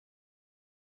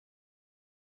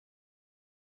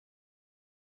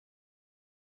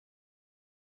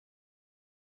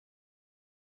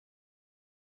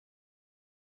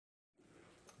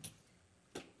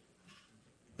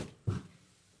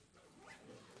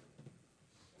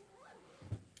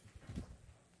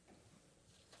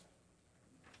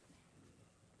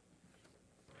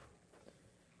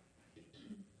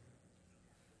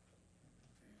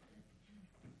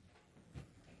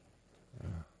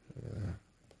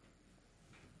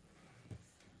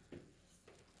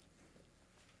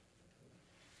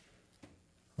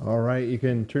right, you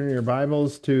can turn your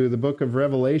Bibles to the book of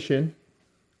Revelation.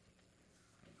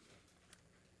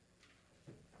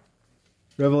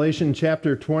 Revelation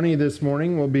chapter 20 this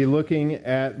morning. We'll be looking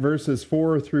at verses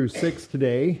 4 through 6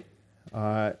 today.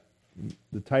 The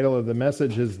title of the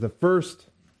message is The First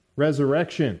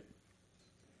Resurrection.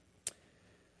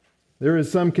 There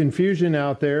is some confusion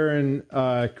out there in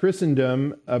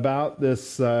Christendom about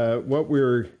this, what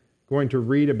we're going to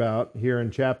read about here in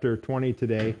chapter 20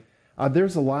 today.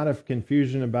 There's a lot of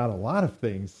confusion about a lot of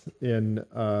things in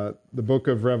the book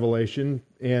of Revelation,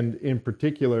 and in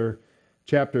particular,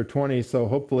 chapter 20. So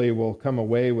hopefully we'll come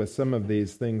away with some of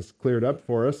these things cleared up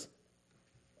for us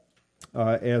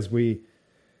as we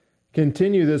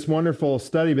continue this wonderful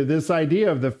study. But this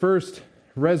idea of the first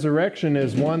resurrection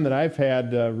is one that I've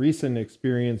had recent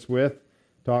experience with,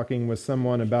 talking with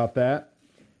someone about that.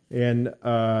 And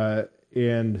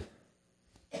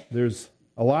there's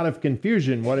a lot of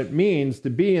confusion what it means to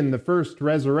be in the first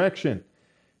resurrection.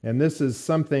 And this is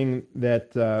something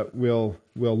that we'll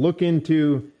look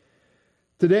into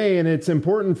today, and it's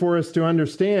important for us to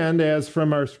understand, as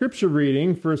from our scripture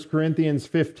reading, 1 Corinthians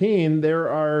 15, there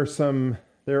are some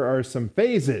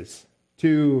phases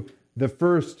to the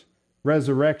first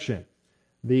resurrection.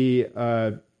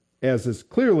 As is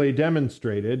clearly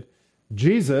demonstrated,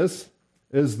 Jesus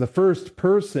is the first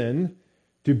person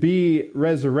to be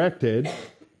resurrected,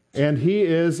 and he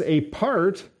is a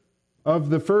part of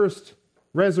the first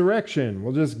resurrection.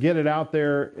 We'll just get it out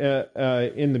there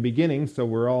in the beginning so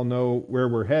we all know where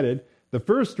we're headed. The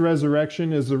first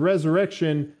resurrection is the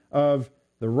resurrection of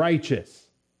the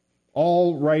righteous.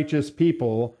 All righteous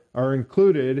people are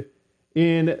included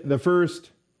in the first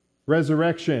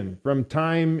resurrection from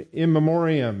time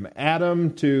immemorial.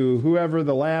 Adam to whoever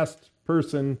the last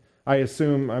person,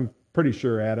 I'm pretty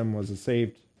sure Adam was a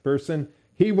saved person.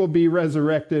 He will be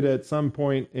resurrected at some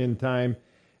point in time.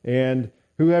 And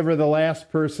whoever the last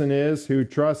person is who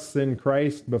trusts in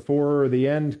Christ before the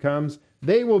end comes,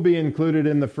 they will be included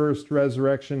in the first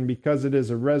resurrection because it is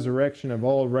a resurrection of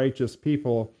all righteous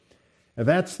people. And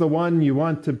that's the one you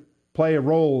want to play a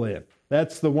role in.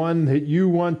 That's the one that you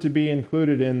want to be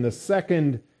included in. The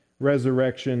second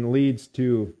resurrection leads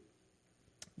to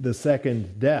the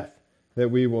second death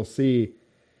that we will see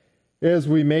as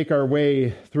we make our way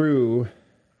through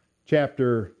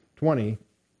chapter 20,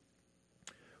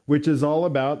 which is all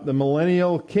about the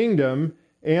millennial kingdom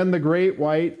and the great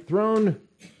white throne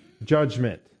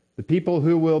judgment. The people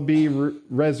who will be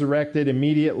resurrected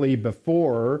immediately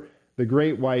before the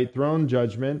great white throne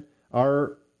judgment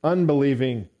are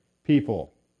unbelieving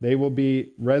people. They will be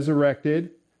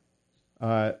resurrected.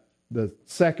 The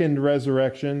second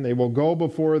resurrection, they will go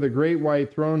before the great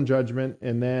white throne judgment,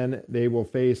 and then they will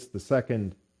face the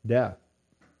second death.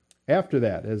 After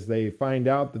that, as they find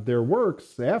out that their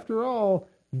works, after all,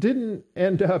 didn't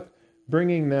end up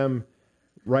bringing them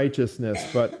righteousness,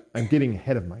 but I'm getting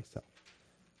ahead of myself.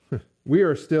 We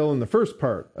are still in the first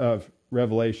part of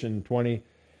Revelation 20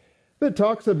 that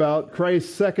talks about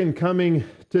Christ's second coming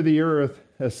to the earth,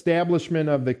 establishment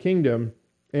of the kingdom,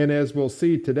 and as we'll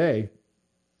see today,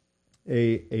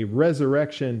 a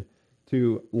resurrection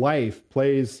to life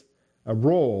plays a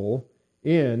role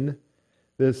in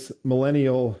this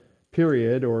millennial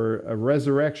period, or a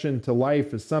resurrection to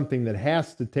life is something that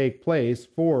has to take place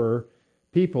for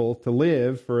people to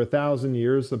live for 1,000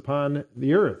 years upon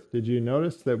the earth. Did you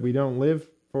notice that we don't live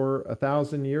for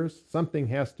 1,000 years? Something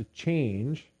has to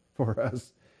change for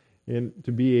us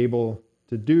to be able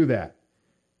to do that.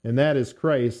 And that is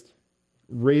Christ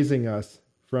raising us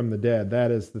from the dead.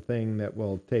 That is the thing that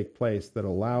will take place that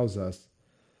allows us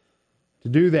to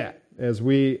do that. As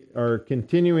we are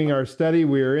continuing our study,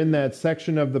 we are in that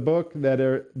section of the book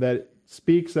that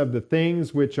speaks of the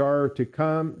things which are to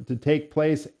come, to take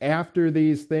place after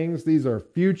these things. These are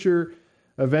future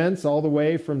events, all the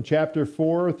way from chapter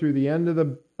 4 through the end of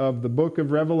the book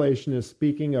of Revelation is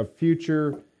speaking of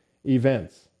future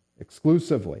events,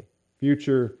 exclusively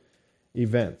future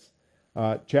events.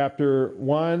 Chapter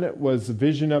 1 was the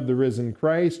vision of the risen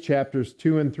Christ. Chapters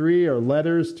 2 and 3 are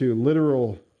letters to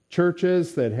literal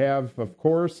churches that have, of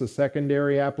course, a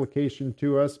secondary application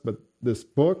to us, but this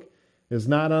book is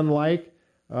not unlike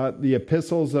the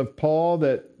epistles of Paul,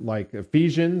 that, like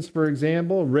Ephesians, for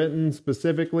example, written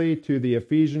specifically to the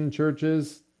Ephesian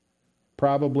churches,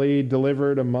 probably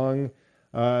delivered among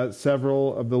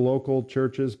several of the local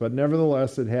churches, but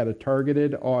nevertheless it had a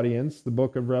targeted audience. The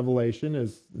book of Revelation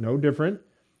is no different.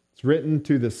 It's written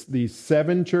to these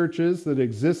 7 churches that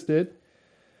existed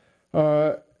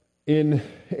in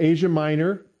Asia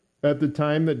Minor at the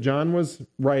time that John was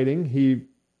writing. He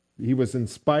He was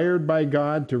inspired by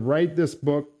God to write this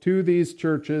book to these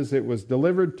churches. It was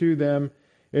delivered to them.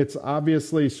 It's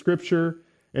obviously Scripture,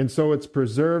 and so it's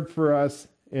preserved for us,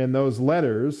 and those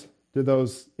letters to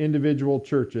those individual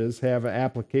churches have an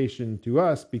application to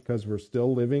us because we're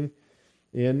still living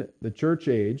in the church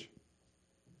age.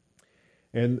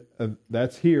 And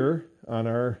that's here on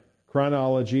our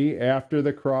chronology after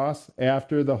the cross,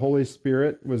 after the Holy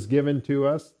Spirit was given to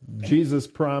us. Jesus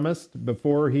promised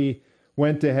before he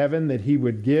went to heaven that he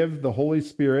would give the Holy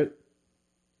Spirit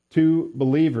to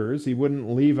believers. He wouldn't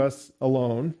leave us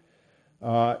alone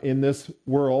in this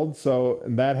world. So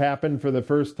that happened for the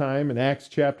first time in Acts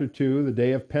chapter 2, the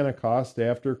day of Pentecost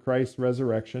after Christ's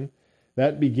resurrection.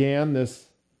 That began this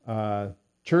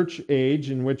church age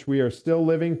in which we are still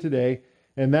living today.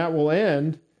 And that will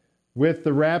end with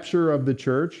the rapture of the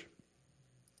church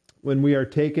when we are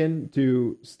taken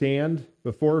to stand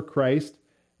before Christ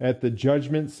at the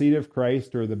judgment seat of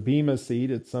Christ, or the Bema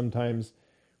seat, it's sometimes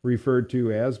referred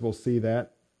to as. We'll see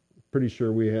that. Pretty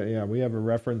sure we have a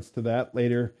reference to that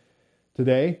later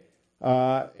today.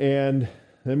 And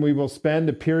then we will spend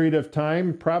a period of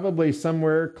time, probably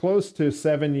somewhere close to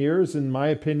 7 years, in my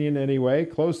opinion anyway,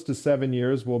 close to 7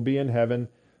 years, we'll be in heaven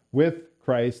with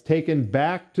Christ, taken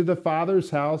back to the Father's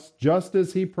house, just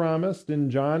as he promised in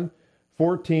John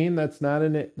 14. That's not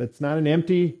an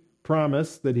empty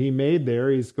promise that he made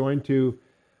there. He's not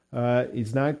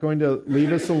going to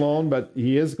leave us alone, but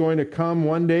he is going to come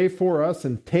one day for us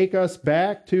and take us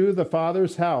back to the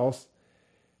Father's house.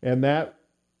 And that,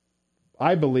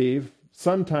 I believe,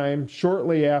 sometime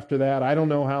shortly after that, I don't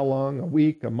know how long, a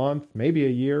week, a month, maybe a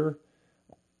year,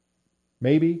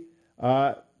 maybe,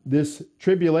 this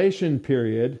tribulation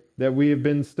period that we have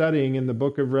been studying in the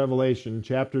book of Revelation,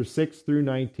 chapters 6 through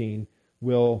 19,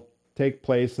 will take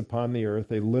place upon the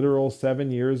earth. A literal 7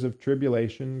 years of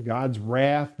tribulation, God's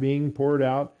wrath being poured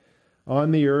out on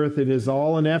the earth. It is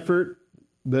all an effort.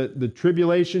 The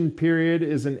tribulation period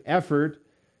is an effort.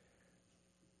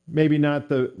 Maybe not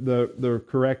the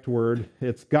correct word.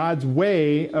 It's God's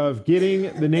way of getting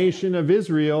the nation of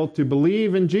Israel to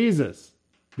believe in Jesus.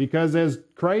 Because as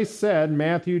Christ said,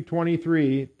 Matthew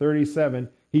 23:37,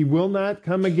 he will not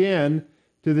come again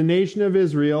to the nation of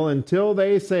Israel until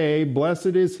they say, "Blessed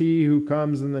is he who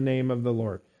comes in the name of the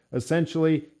Lord."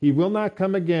 Essentially, he will not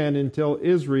come again until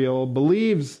Israel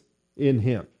believes in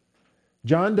him.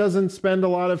 John doesn't spend a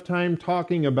lot of time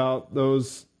talking about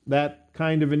that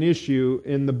kind of an issue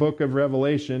in the book of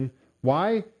Revelation.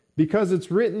 Why? Because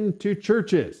it's written to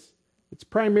churches. It's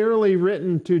primarily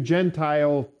written to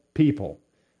Gentile people.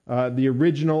 The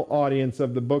original audience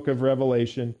of the book of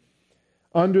Revelation.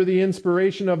 Under the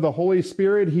inspiration of the Holy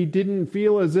Spirit, he didn't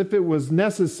feel as if it was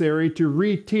necessary to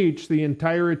reteach the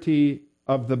entirety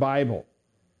of the Bible.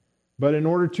 But in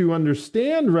order to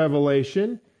understand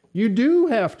Revelation, you do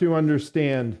have to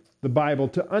understand the Bible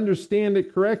to understand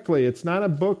it correctly. It's not a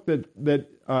book that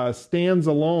stands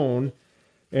alone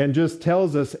and just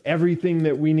tells us everything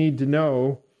that we need to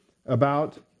know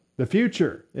about the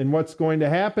future and what's going to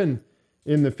happen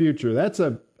in the future. That's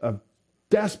a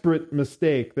desperate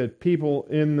mistake that people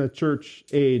in the church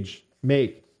age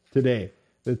make today.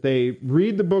 That they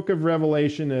read the book of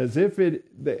Revelation as if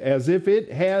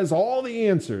it has all the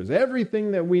answers.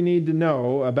 Everything that we need to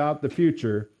know about the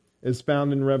future is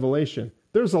found in Revelation.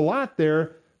 There's a lot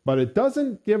there, but it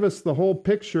doesn't give us the whole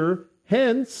picture.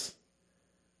 Hence,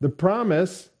 the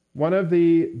promise, one of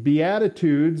the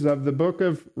Beatitudes of the book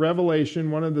of Revelation,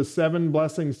 one of the 7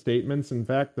 blessing statements, in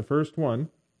fact, the first one,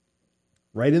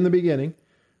 right in the beginning,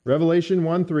 Revelation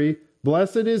 1:3,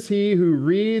 "Blessed is he who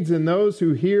reads and those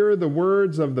who hear the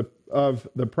words of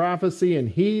the prophecy and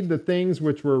heed the things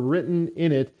which were written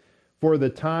in it, for the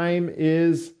time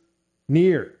is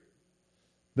near."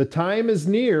 The time is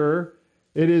near.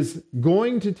 It is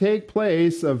going to take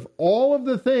place of all of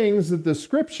the things that the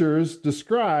Scriptures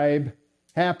describe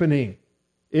happening.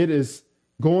 It is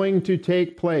going to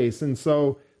take place. And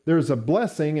so there's a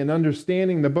blessing in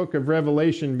understanding the book of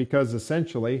Revelation, because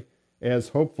essentially, as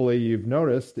hopefully you've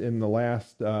noticed in the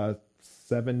last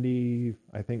 70,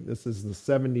 I think this is the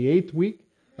 78th week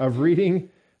of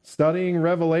studying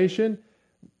Revelation,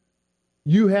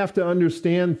 you have to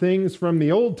understand things from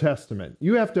the Old Testament.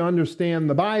 You have to understand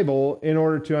the Bible in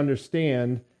order to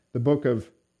understand the book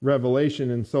of Revelation.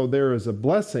 And so there is a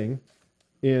blessing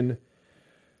in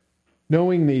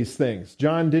knowing these things.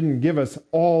 John didn't give us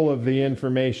all of the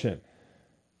information,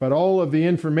 but all of the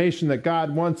information that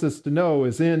God wants us to know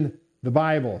is in the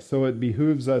Bible. So it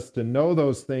behooves us to know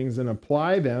those things and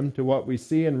apply them to what we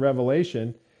see in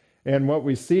Revelation. And what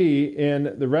we see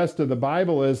in the rest of the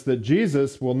Bible is that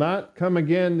Jesus will not come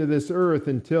again to this earth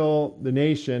until the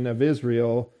nation of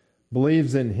Israel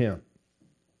believes in him.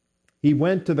 He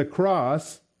went to the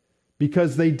cross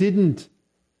because they didn't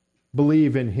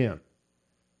believe in him.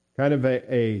 Kind of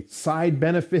a side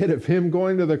benefit of him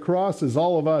going to the cross is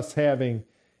all of us having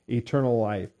eternal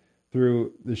life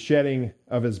through the shedding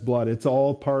of his blood. It's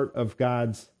all part of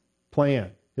God's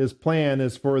plan. His plan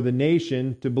is for the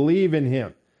nation to believe in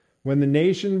him. When the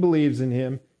nation believes in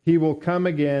him, he will come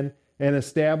again and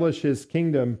establish his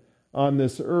kingdom on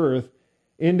this earth,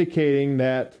 indicating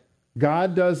that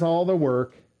God does all the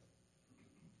work,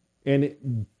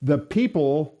 and the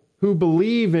people who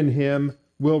believe in him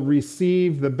will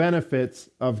receive the benefits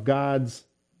of God's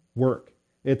work.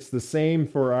 It's the same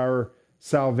for our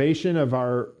salvation of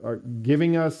our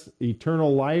giving us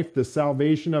eternal life. The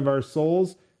salvation of our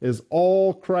souls is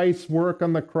all Christ's work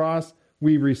on the cross.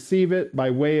 We receive it by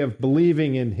way of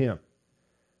believing in him.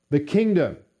 The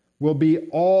kingdom will be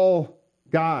all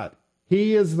God.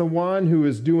 He is the one who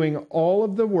is doing all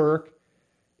of the work.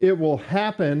 It will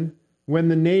happen when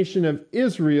the nation of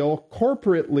Israel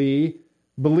corporately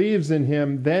believes in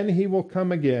him. Then he will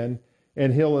come again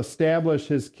and he'll establish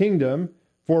his kingdom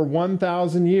for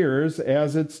 1,000 years,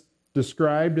 as it's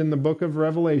described in the book of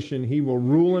Revelation. He will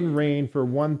rule and reign for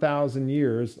 1,000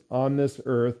 years on this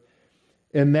earth.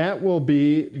 And that will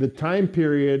be the time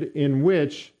period in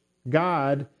which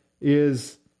God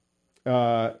is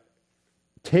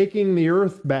taking the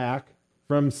earth back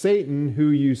from Satan, who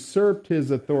usurped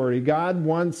his authority. God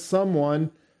wants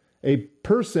someone, a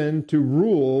person, to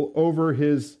rule over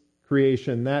his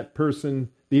creation. That person,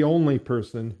 the only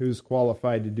person who's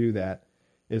qualified to do that,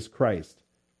 is Christ.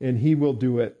 And he will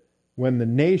do it when the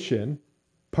nation,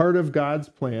 part of God's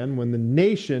plan, when the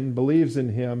nation believes in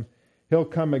him, he'll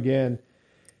come again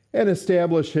and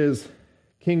establish his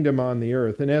kingdom on the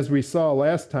earth. And as we saw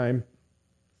last time,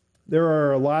 there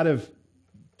are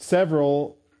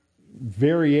several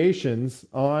variations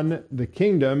on the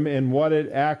kingdom and what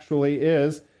it actually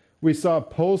is. We saw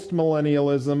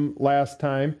post-millennialism last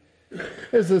time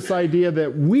is this idea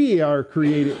that we are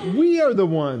the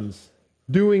ones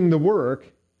doing the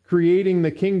work, creating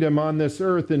the kingdom on this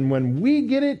earth, and when we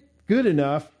get it good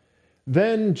enough,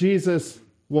 then Jesus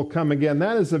will come again.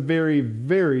 That is a very,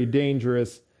 very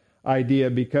dangerous idea,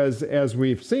 because as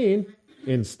we've seen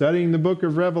in studying the book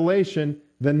of Revelation,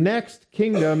 the next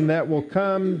kingdom that will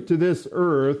come to this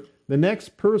earth, the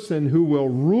next person who will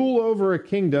rule over a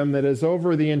kingdom that is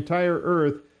over the entire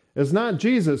earth, is not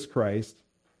Jesus Christ,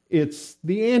 it's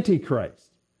the Antichrist.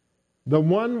 The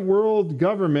one world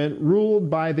government ruled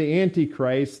by the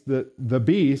Antichrist, the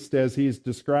beast, as he's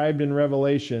described in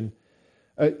Revelation,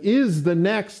 is the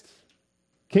next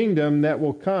kingdom that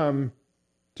will come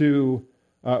to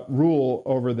rule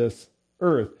over this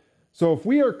earth. So if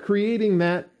we are creating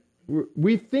that,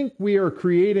 we think we are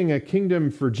creating a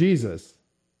kingdom for Jesus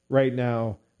right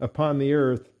now upon the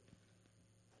earth,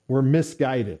 we're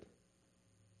misguided.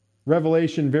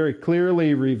 Revelation very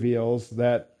clearly reveals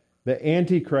that the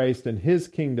Antichrist and his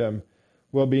kingdom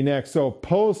will be next. So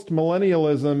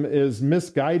post-millennialism is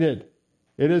misguided.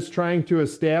 It is trying to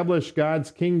establish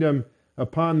God's kingdom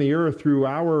upon the earth through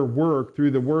our work,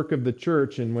 through the work of the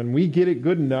church. And when we get it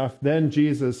good enough, then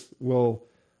Jesus will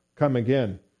come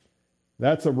again.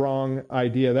 That's a wrong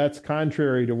idea. That's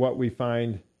contrary to what we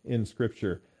find in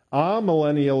Scripture.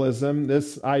 Amillennialism,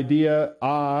 this idea,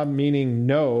 meaning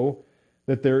no,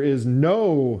 that there is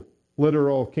no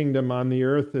literal kingdom on the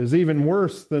earth, is even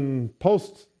worse than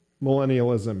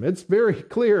post-millennialism. It's very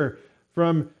clear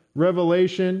from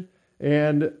Revelation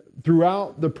and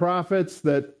throughout the prophets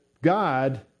that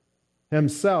God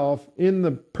himself, in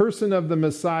the person of the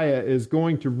Messiah, is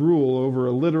going to rule over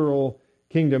a literal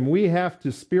kingdom. We have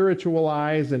to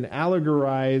spiritualize and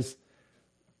allegorize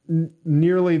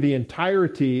nearly the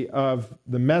entirety of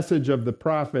the message of the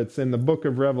prophets in the book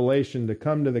of Revelation to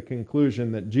come to the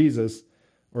conclusion that Jesus,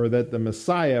 or that the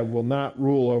Messiah, will not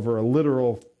rule over a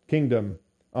literal kingdom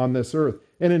on this earth.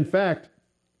 And in fact,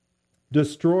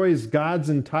 destroys God's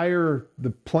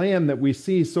the plan that we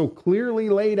see so clearly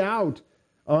laid out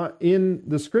in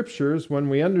the Scriptures. When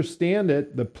we understand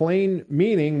it, the plain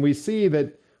meaning, we see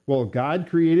that, well, God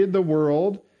created the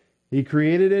world, he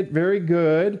created it very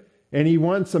good, and he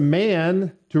wants a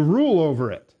man to rule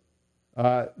over it.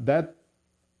 That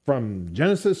from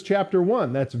Genesis chapter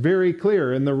 1, that's very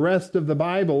clear. And the rest of the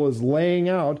Bible is laying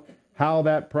out how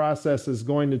that process is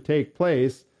going to take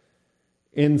place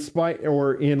in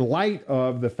light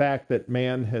of the fact that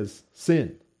man has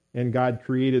sinned and God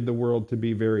created the world to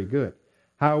be very good.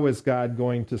 How is God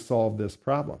going to solve this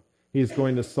problem? He's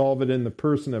going to solve it in the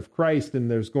person of Christ,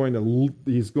 and he's going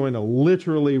to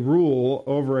literally rule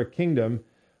over a kingdom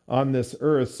on this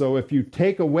earth. So if you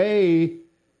take away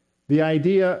The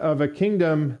idea of a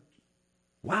kingdom,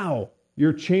 wow,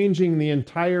 you're changing the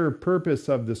entire purpose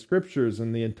of the scriptures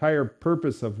and the entire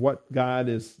purpose of what God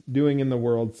is doing in the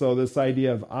world. So this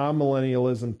idea of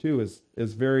amillennialism too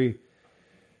is very,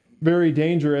 very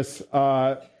dangerous.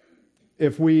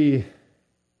 If we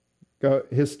go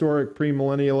historic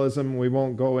premillennialism, we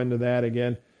won't go into that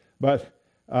again. But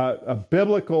a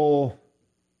biblical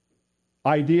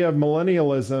idea of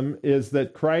millennialism is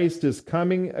that Christ is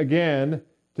coming again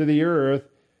to the earth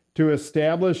to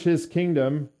establish his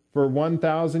kingdom for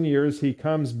 1,000 years. He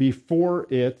comes before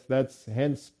it. That's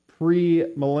hence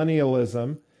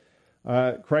premillennialism.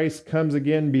 Christ comes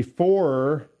again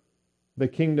before the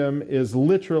kingdom is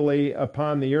literally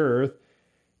upon the earth.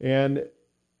 And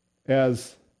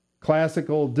as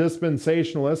classical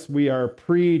dispensationalists, we are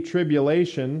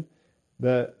pre-tribulation.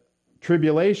 The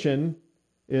tribulation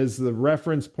is the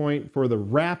reference point for the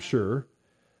rapture,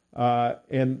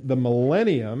 and the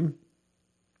millennium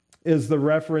is the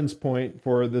reference point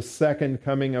for the second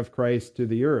coming of Christ to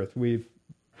the earth. We've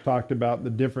talked about the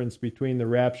difference between the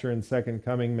rapture and second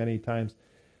coming many times.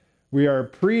 We are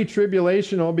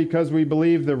pre-tribulational because we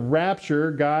believe the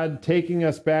rapture, God taking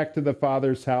us back to the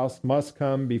Father's house, must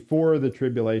come before the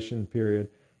tribulation period.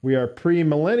 We are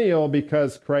premillennial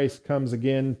because Christ comes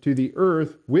again to the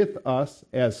earth with us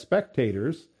as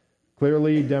spectators,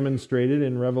 clearly demonstrated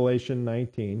in Revelation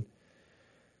 19,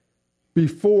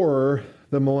 before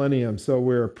the millennium. So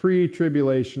we're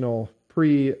pre-tribulational,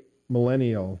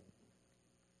 pre-millennial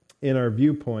in our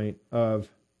viewpoint of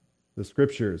the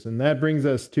scriptures. And that brings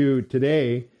us to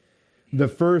today, the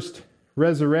first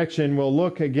resurrection. We'll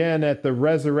look again at the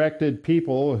resurrected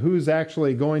people, who's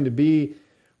actually going to be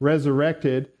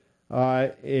resurrected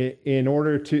in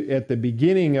order to, at the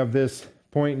beginning of this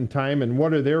point in time, and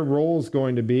what are their roles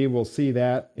going to be. We'll see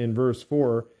that in verse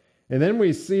 4. And then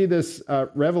we see this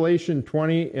Revelation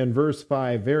 20 and verse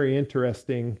 5, very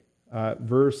interesting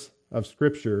verse of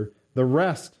Scripture. The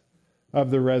rest of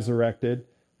the resurrected.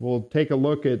 We'll take a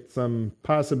look at some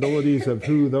possibilities of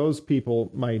who those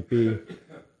people might be.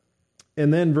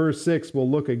 And then verse 6, we'll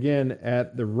look again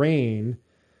at the reign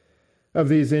of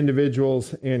these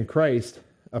individuals and Christ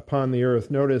upon the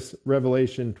earth. Notice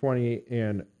Revelation 20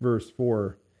 and verse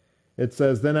 4. It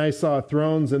says, "Then I saw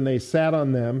thrones, and they sat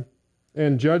on them,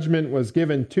 and judgment was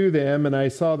given to them, and I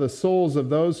saw the souls of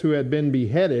those who had been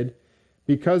beheaded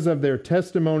because of their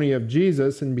testimony of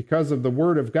Jesus and because of the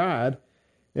word of God,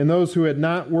 and those who had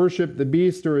not worshipped the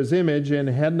beast or his image and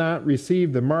had not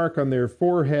received the mark on their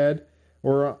forehead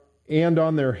and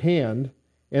on their hand,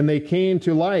 and they came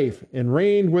to life and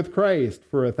reigned with Christ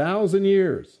for 1,000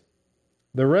 years.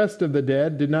 The rest of the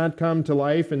dead did not come to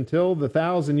life until the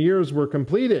 1,000 years were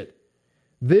completed.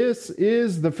 This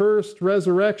is the first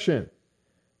resurrection.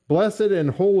 Blessed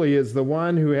and holy is the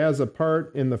one who has a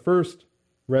part in the first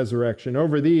resurrection.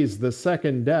 Over these, the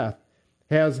second death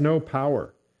has no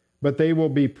power, but they will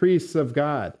be priests of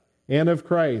God and of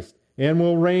Christ, and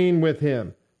will reign with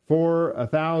him for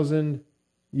 1,000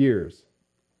 years."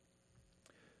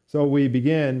 So we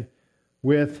begin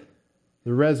with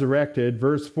the resurrected.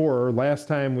 Verse 4, last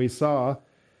time we saw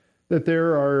that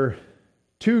there are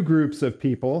two groups of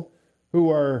people who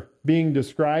are being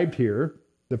described here.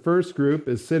 The first group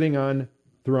is sitting on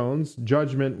thrones.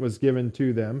 Judgment was given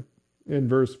to them in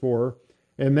verse 4.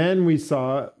 And then we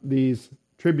saw these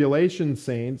tribulation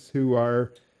saints who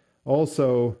are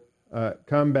also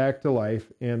come back to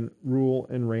life and rule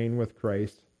and reign with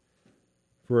Christ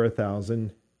for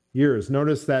 1,000 years.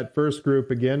 Notice that first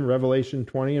group again, Revelation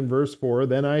 20 and verse 4.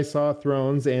 "Then I saw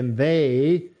thrones, and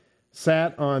they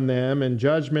sat on them, and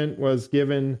judgment was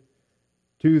given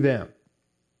to them."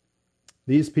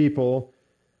 These people,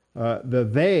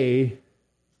 they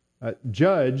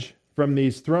judge from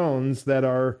these thrones that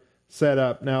are set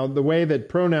up. Now, the way that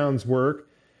pronouns work,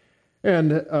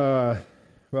 and,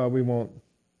 we won't.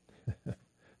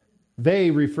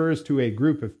 They refers to a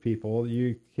group of people.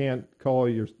 You can't call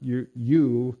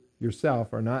you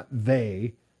yourself are not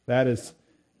they. That is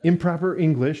improper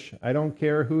English. I don't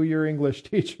care who your English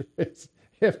teacher is.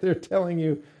 If they're telling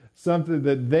you something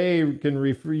that they can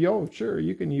refer, sure,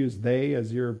 you can use they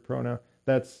as your pronoun.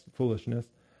 That's foolishness.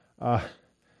 I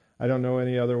don't know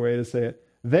any other way to say it.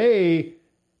 They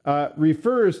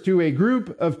refers to a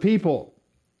group of people.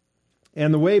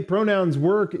 And the way pronouns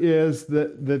work is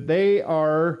that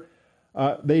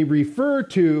they refer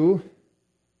to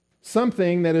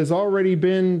something that has already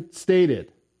been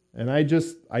stated. And I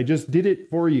just did it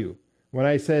for you. When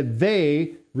I said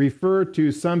they refer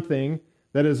to something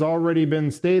that has already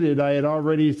been stated, I had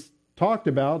already talked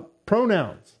about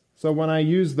pronouns. So when I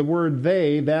used the word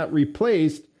they, that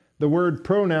replaced the word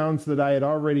pronouns that I had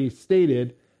already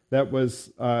stated that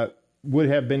was would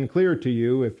have been clear to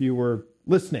you if you were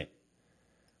listening.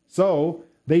 So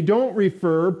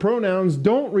pronouns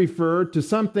don't refer to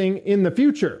something in the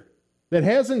future that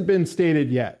hasn't been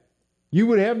stated yet. You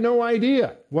would have no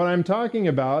idea what I'm talking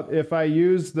about if I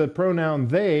use the pronoun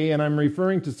they and I'm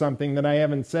referring to something that I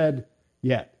haven't said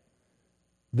yet.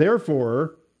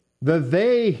 Therefore, the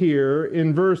they here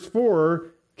in verse 4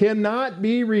 cannot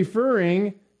be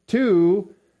referring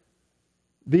to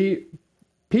the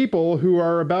people who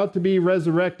are about to be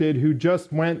resurrected, who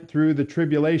just went through the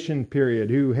tribulation period,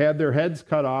 who had their heads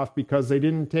cut off because they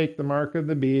didn't take the mark of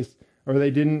the beast or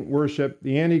they didn't worship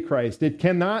the Antichrist. It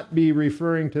cannot be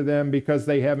referring to them because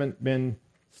they haven't been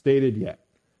stated yet.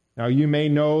 Now, you may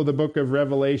know the book of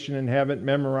Revelation and have it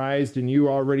memorized, and you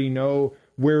already know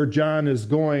where John is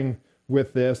going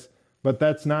with this, but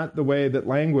that's not the way that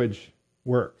language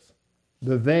works.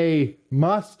 The they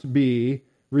must be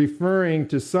referring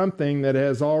to something that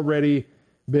has already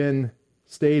been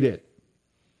stated.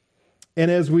 And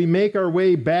as we make our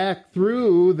way back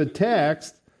through the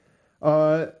text,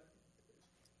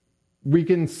 we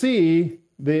can see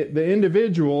the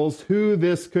individuals who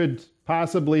this could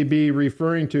possibly be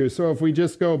referring to. So if we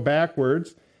just go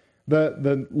backwards,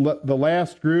 the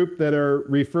last group that are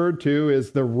referred to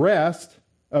is the rest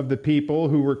of the people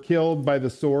who were killed by the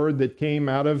sword that came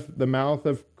out of the mouth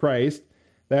of Christ.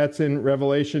 That's in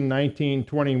Revelation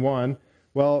 19:21.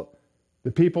 Well,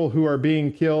 the people who are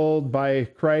being killed by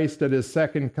Christ at his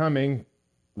second coming,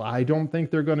 I don't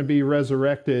think they're going to be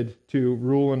resurrected to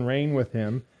rule and reign with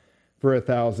him for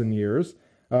 1,000 years.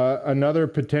 Another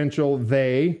potential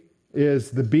they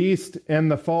is the beast and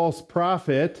the false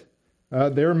prophet.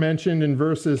 They're mentioned in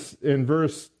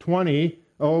verse 20.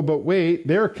 Oh, but wait,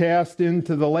 they're cast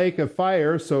into the lake of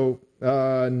fire, so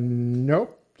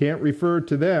nope, can't refer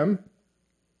to them.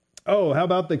 Oh, how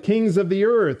about the kings of the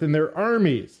earth and their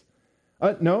armies?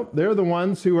 No, they're the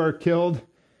ones who are killed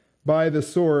by the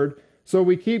sword. So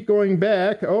we keep going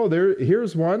back. Oh,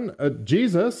 here's one,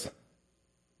 Jesus.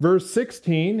 Verse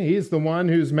 16, he's the one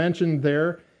who's mentioned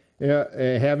there,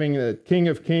 having the King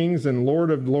of Kings and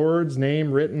Lord of Lords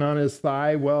name written on his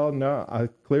thigh. Well, no,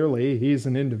 clearly he's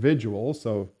an individual,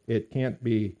 so it can't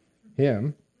be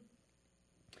him.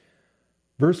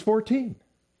 Verse 14,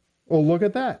 well, look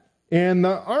at that. And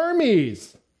the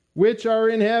armies which are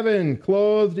in heaven,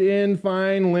 clothed in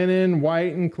fine linen,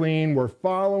 white and clean, were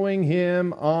following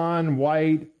him on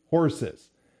white horses.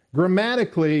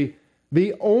 Grammatically,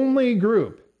 the only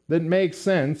group that makes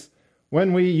sense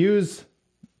when we use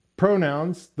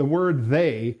pronouns, the word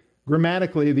they,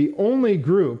 grammatically, the only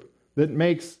group that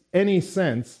makes any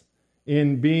sense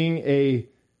in being a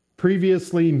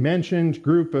previously mentioned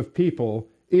group of people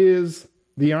is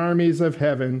the armies of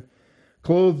heaven,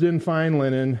 clothed in fine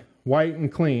linen, white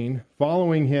and clean,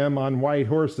 following him on white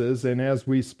horses. And as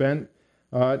we spent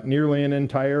nearly an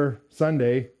entire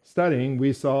Sunday studying,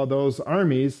 we saw those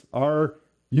armies are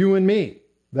you and me.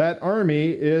 That army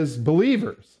is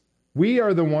believers. We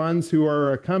are the ones who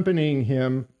are accompanying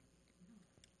him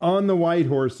on the white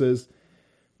horses,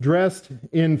 dressed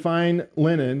in fine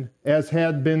linen, as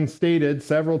had been stated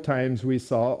several times we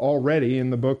saw already in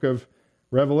the book of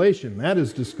Revelation. That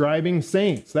is describing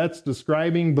saints. That's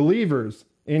describing believers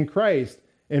in Christ.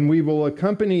 And we will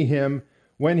accompany him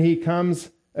when he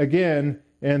comes again.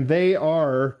 And they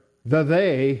are the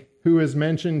they who is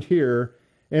mentioned here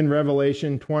in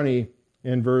Revelation 20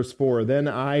 in verse 4. Then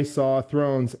I saw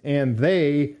thrones, and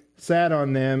they sat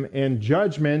on them, and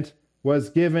judgment was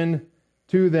given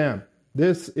to them.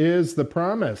 This is the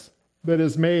promise that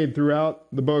is made throughout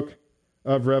the book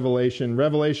of Revelation.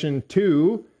 Revelation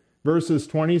 2, verses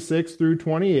 26 through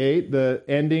 28, the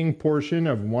ending portion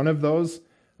of one of those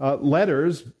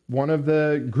letters, one of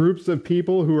the groups of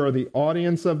people who are the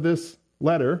audience of this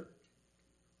letter.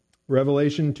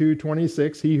 Revelation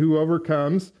 2:26, he who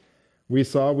overcomes,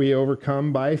 we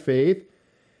overcome by faith.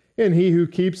 And he who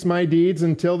keeps my deeds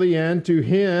until the end, to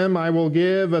him I will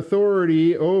give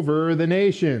authority over the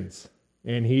nations.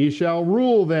 And he shall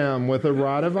rule them with a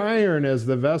rod of iron, as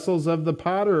the vessels of the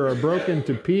potter are broken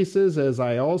to pieces, as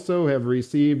I also have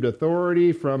received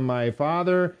authority from my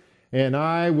Father, and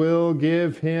I will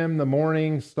give him the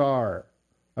morning star.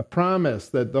 A promise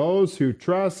that those who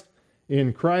trust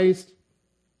in Christ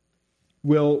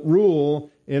will rule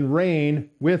and reign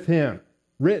with him.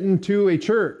 Written to a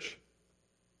church.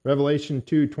 Revelation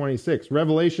 2:26.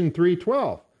 Revelation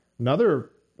 3:12.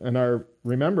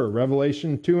 Remember,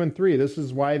 Revelation 2 and 3. This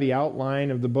is why the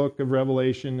outline of the book of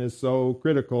Revelation is so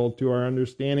critical to our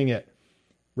understanding it.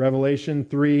 Revelation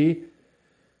 3,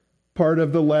 part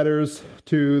of the letters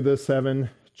to the 7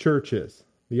 churches,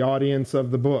 the audience of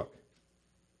the book.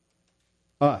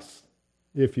 us,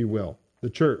 if you will, the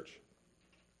church.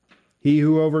 He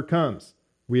who overcomes,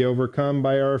 we overcome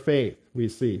by our faith, we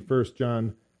see, 1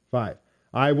 John 5.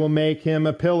 I will make him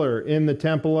a pillar in the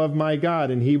temple of my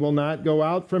God, and he will not go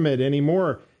out from it any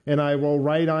more. And I will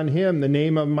write on him the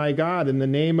name of my God and the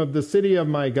name of the city of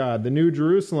my God, the new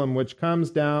Jerusalem, which comes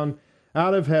down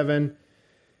out of heaven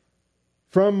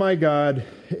from my God,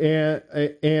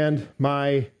 and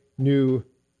my new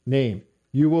name.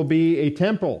 You will be a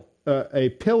temple, a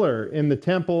pillar in the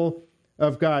temple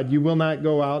of God. You will not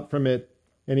go out from it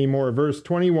anymore. Verse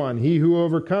 21, he who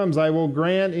overcomes, I will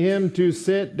grant him to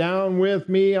sit down with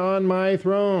me on my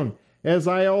throne, as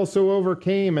I also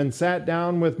overcame and sat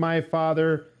down with my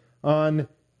Father on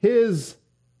his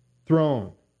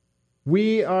throne.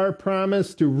 We are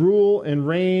promised to rule and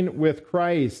reign with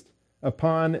Christ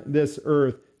upon this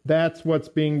earth. That's what's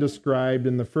being described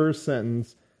in the first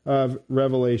sentence of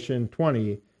Revelation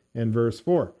 20 and verse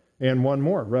 4. And one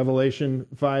more, Revelation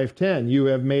 5:10. You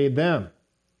have made them.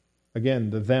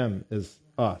 Again, the them is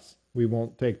us. We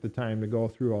won't take the time to go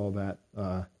through all that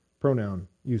pronoun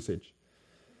usage.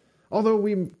 Although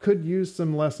we could use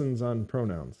some lessons on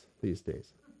pronouns these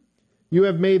days. You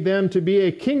have made them to be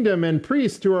a kingdom and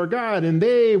priests to our God, and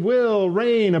they will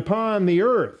reign upon the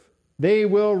earth. They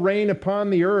will reign upon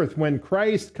the earth when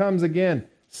Christ comes again,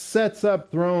 sets up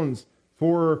thrones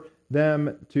for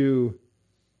them to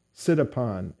sit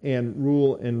upon and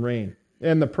rule and reign.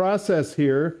 And the process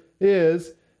here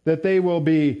is that they will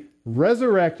be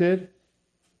resurrected,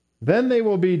 then they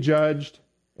will be judged,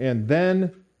 and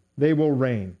then they will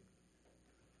reign.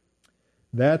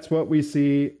 That's what we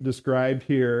see described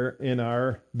here in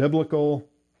our biblical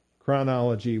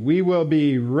chronology. We will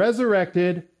be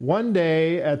resurrected one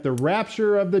day at the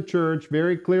rapture of the church,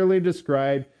 very clearly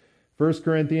described, 1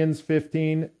 Corinthians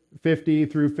 15:50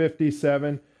 through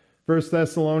 57, 1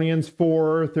 Thessalonians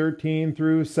 4:13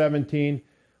 through 17.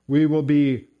 We will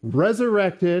be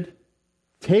resurrected,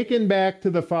 taken back to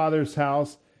the Father's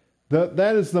house.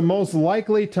 That is the most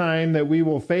likely time that we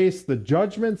will face the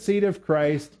judgment seat of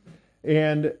Christ,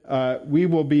 and we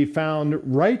will be found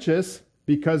righteous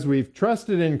because we've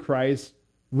trusted in Christ,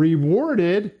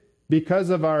 rewarded because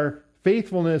of our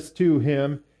faithfulness to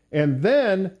him, and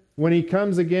then when he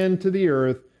comes again to the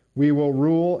earth, we will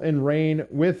rule and reign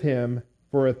with him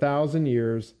for 1,000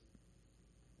 years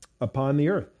upon the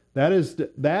earth. That is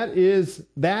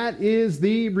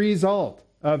the result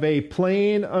of a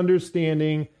plain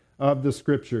understanding of the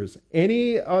Scriptures.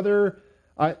 Any other,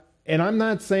 and I'm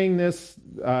not saying this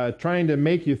trying to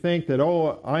make you think that,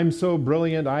 oh, I'm so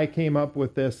brilliant, I came up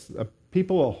with this.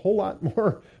 People a whole lot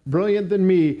more brilliant than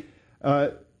me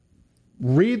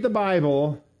read the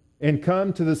Bible and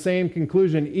come to the same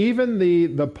conclusion. Even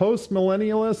the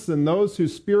post-millennialists and those who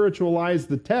spiritualize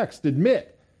the text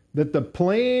admit that the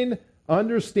plain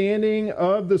understanding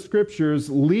of the Scriptures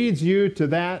leads you to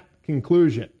that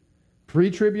conclusion.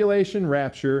 Pre-tribulation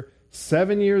rapture,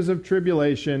 7 years of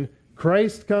tribulation,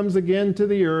 Christ comes again to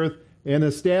the earth and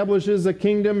establishes a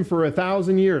kingdom for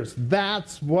 1,000 years.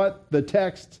 That's what the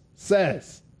text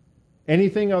says.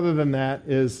 Anything other than that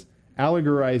is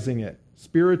allegorizing it,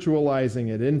 spiritualizing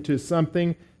it into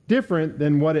something different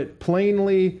than what it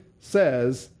plainly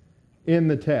says in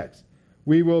the text.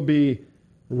 We will be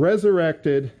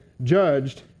resurrected,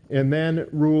 judged, and then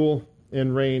rule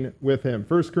and reign with him.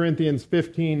 1 Corinthians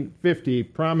 15:50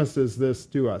 promises this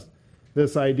to us,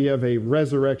 this idea of a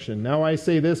resurrection. Now I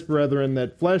say this, brethren,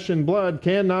 that flesh and blood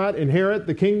cannot inherit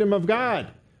the kingdom of God.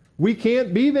 We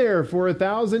can't be there for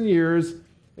 1,000 years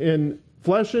in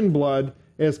flesh and blood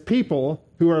as people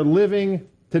who are living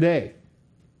today.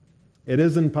 It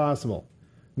isn't possible.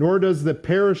 Nor does the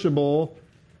perishable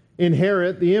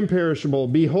inherit the imperishable.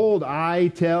 Behold, I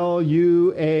tell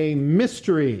you a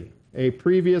mystery, a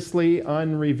previously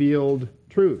unrevealed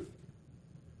truth.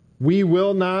 We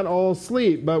will not all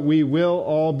sleep, but we will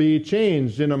all be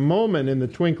changed in a moment, in the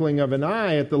twinkling of an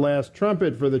eye, at the last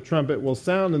trumpet. For the trumpet will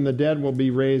sound, and the dead will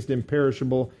be raised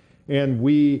imperishable, and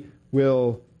we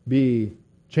will be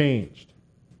changed.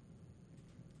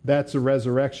 That's a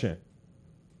resurrection.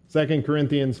 2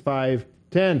 Corinthians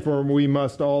 5:10, for we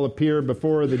must all appear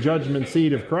before the judgment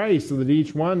seat of Christ, so that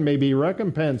each one may be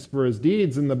recompensed for his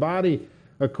deeds in the body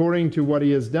according to what he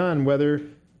has done, whether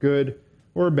good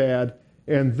or bad.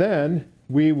 And then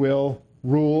we will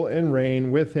rule and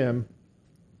reign with him,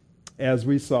 as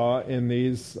we saw in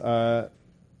these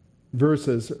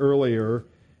verses earlier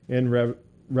in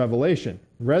Revelation.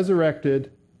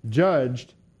 Resurrected,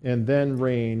 judged, and then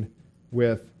reign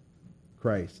with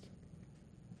Christ.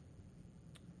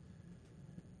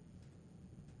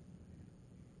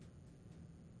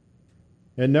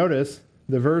 And notice,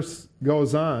 the verse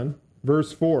goes on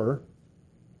verse 4,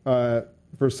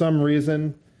 for some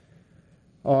reason,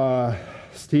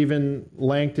 Stephen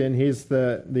Langton, he's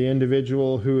the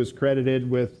individual who is credited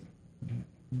with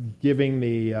giving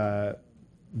the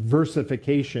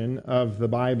versification of the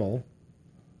Bible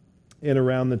in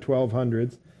around the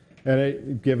 1200s.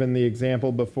 And given the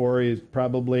example before, he's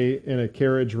probably in a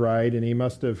carriage ride, and he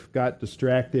must have got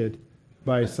distracted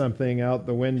by something out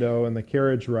the window in the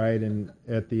carriage ride. And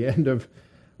at the end of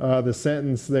the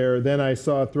sentence there, then I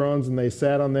saw thrones, and they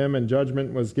sat on them, and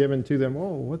judgment was given to them.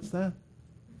 Oh, what's that?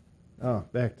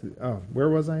 Where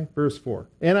was I? Verse 4.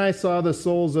 And I saw the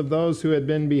souls of those who had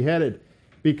been beheaded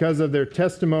because of their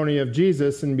testimony of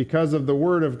Jesus and because of the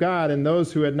word of God, and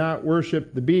those who had not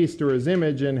worshipped the beast or his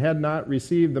image and had not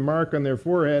received the mark on their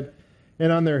forehead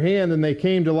and on their hand, and they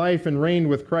came to life and reigned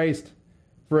with Christ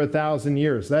for 1,000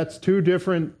 years. That's two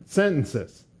different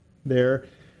sentences there.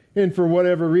 And for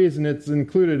whatever reason, it's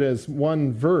included as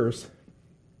one verse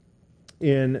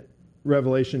in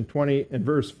Revelation 20 and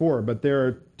verse 4. But there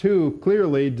are two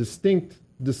clearly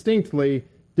distinctly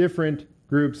different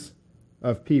groups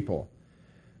of people.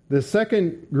 The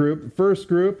second group, first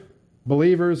group,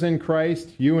 believers in Christ,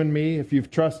 you and me, if you've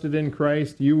trusted in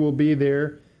Christ, you will be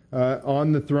there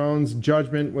on the thrones.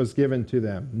 Judgment was given to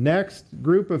them. Next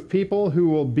group of people who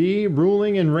will be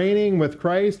ruling and reigning with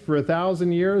Christ for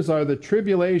 1,000 years are the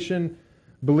tribulation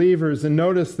believers. And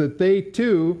notice that they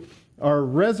too are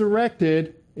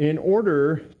resurrected in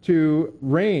order to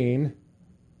reign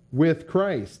with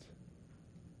Christ.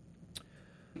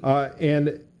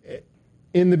 And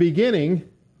in the beginning,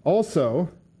 also,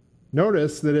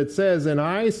 notice that it says, and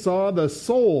I saw the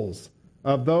souls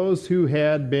of those who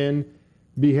had been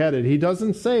beheaded. He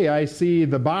doesn't say, I see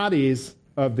the bodies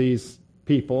of these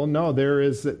people. No,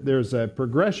 there's a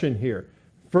progression here.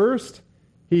 First,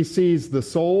 he sees the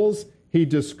souls. He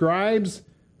describes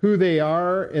who they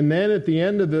are, and then at the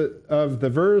end of the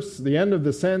verse, the end of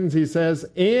the sentence, he says,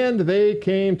 and they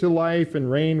came to life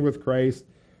and reigned with Christ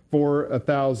for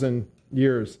 1,000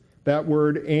 years. That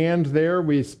word "and" there,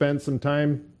 we spent some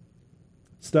time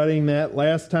studying that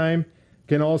last time,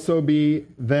 can also be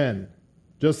 "then,"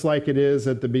 just like it is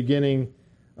at the beginning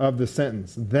of the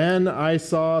sentence. Then I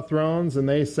saw thrones, and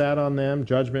they sat on them.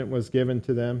 Judgment was given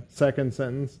to them. Second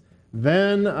sentence.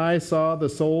 Then I saw the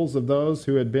souls of those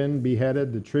who had been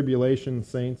beheaded, the tribulation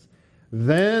saints.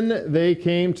 Then they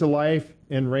came to life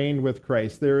and reigned with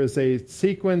Christ. There is a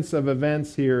sequence of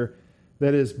events here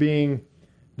that is being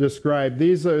described.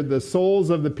 These are the souls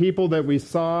of the people that we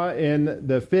saw in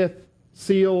the fifth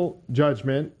seal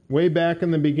judgment, way back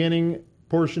in the beginning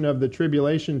portion of the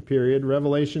tribulation period,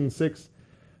 Revelation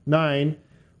 6:9.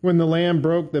 When the Lamb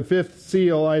broke the fifth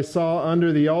seal, I saw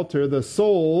under the altar the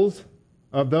souls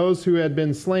of those who had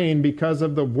been slain because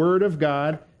of the word of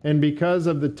God and because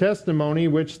of the testimony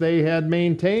which they had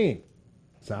maintained.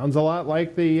 Sounds a lot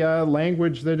like the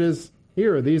language that is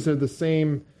here. These are the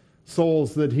same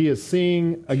souls that he is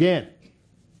seeing again.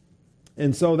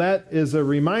 And so that is a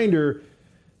reminder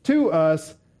to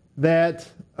us that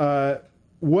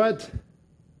what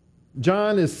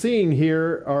John is seeing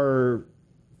here are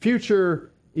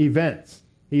future events.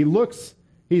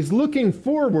 He's looking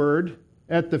forward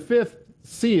at the fifth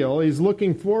seal. He's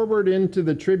looking forward into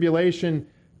the tribulation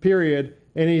period,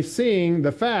 and he's seeing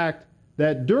the fact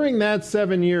that during that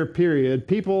 7-year period,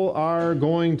 people are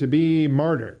going to be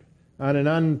martyred on an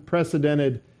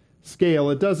unprecedented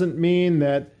scale. It doesn't mean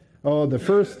that, the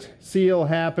first seal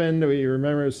happened. We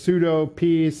remember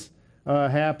pseudo-peace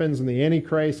happens, and the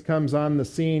Antichrist comes on the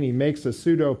scene. He makes a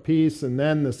pseudo-peace, and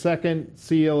then the second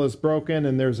seal is broken,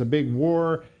 and there's a big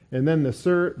war. And then the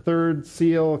third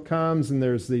seal comes, and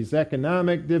there's these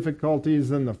economic difficulties.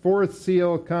 Then the fourth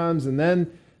seal comes, and then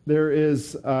there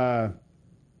is death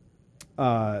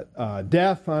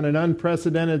on an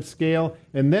unprecedented scale.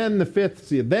 And then the fifth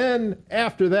seal. Then,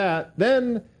 after that,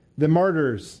 then the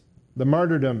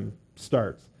martyrdom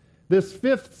starts. This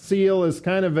fifth seal is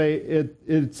kind of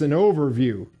it's an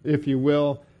overview, if you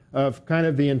will, of kind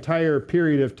of the entire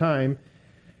period of time.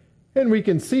 And we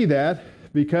can see that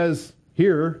because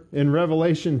here in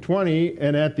Revelation 20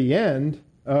 and at the end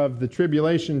of the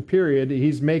tribulation period,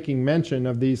 he's making mention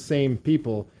of these same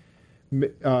people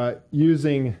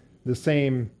using the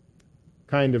same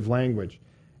kind of language.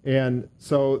 And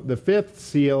so the fifth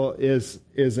seal is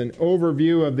an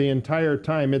overview of the entire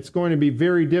time. It's going to be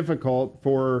very difficult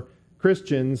for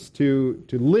Christians to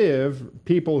live,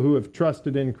 people who have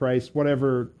trusted in Christ,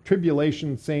 whatever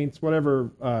tribulation saints, whatever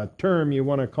term you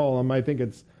want to call them. I think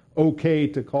it's okay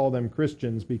to call them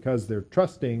Christians because they're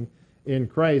trusting in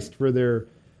Christ for their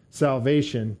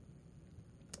salvation,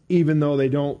 even though they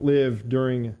don't live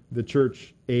during the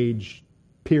church age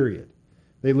period.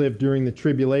 They lived during the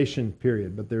tribulation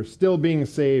period, but they're still being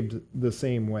saved the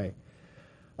same way.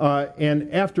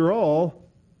 And after all,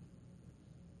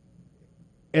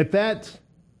 at that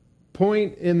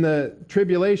point in the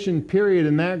tribulation period,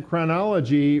 in that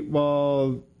chronology,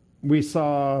 well, we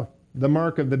saw the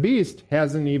mark of the beast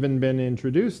hasn't even been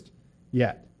introduced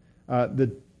yet.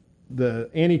 The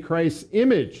Antichrist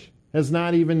image has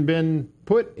not even been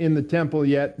put in the temple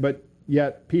yet, but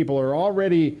yet people are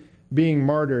already being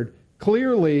martyred.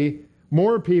 Clearly,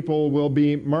 more people will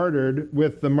be martyred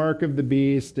with the mark of the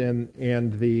beast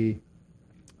and the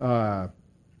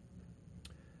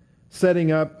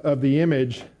setting up of the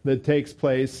image that takes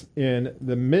place in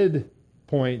the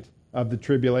midpoint of the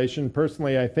tribulation.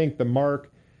 Personally, I think the mark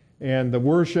and the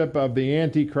worship of the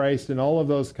Antichrist and all of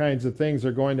those kinds of things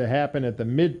are going to happen at the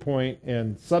midpoint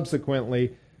and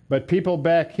subsequently. But people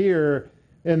back here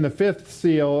in the fifth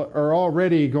seal are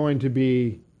already going to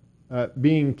be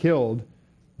being killed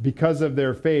because of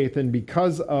their faith and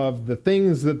because of the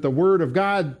things that the Word of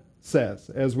God says.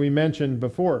 As we mentioned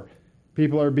before,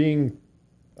 people are being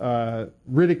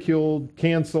ridiculed,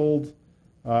 canceled,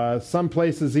 some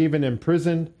places even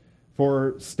imprisoned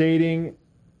for stating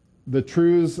the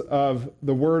truths of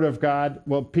the Word of God.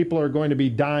 Well, people are going to be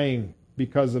dying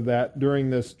because of that during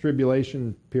this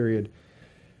tribulation period,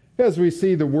 as we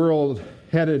see the world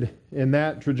headed in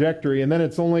that trajectory. And then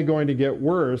it's only going to get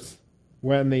worse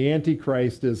when the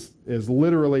Antichrist is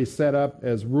literally set up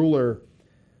as ruler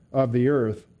of the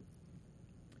earth.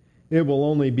 It will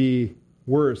only be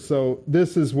worse. So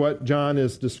this is what John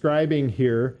is describing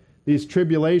here. These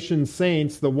tribulation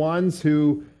saints, the ones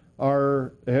who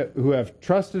have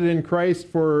trusted in Christ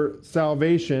for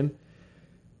salvation,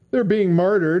 they're being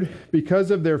martyred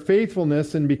because of their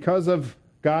faithfulness and because of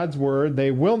God's word. They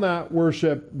will not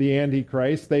worship the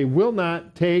Antichrist. They will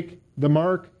not take the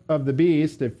mark of the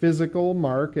beast, a physical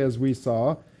mark, as we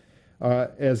saw,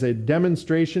 as a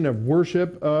demonstration of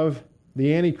worship of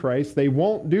the Antichrist. They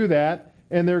won't do that,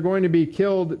 and they're going to be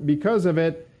killed because of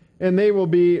it, and they will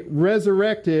be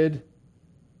resurrected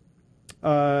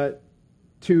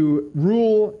to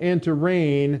rule and to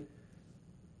reign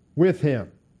with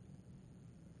him,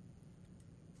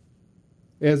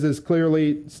 as is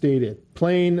clearly stated.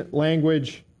 Plain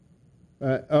language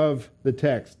of the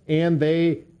text. And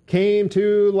they came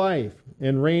to life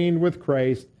and reigned with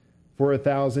Christ for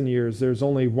 1,000 years. There's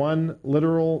only one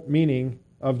literal meaning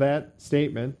of that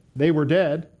statement. They were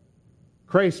dead.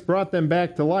 Christ brought them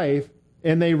back to life,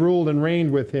 and they ruled and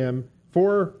reigned with him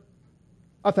for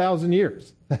 1,000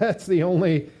 years. That's the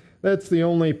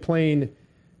only plain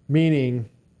meaning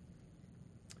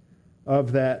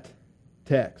of that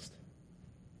text.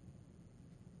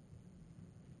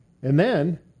 And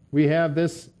then we have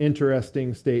this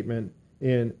interesting statement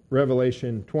in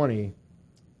Revelation 20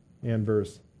 and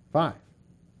verse 5.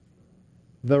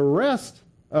 The rest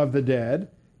of the dead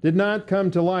did not come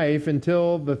to life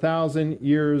until the 1,000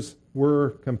 years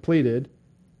were completed.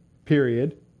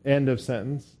 Period. End of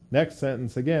sentence. Next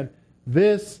sentence again.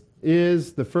 This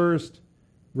is the first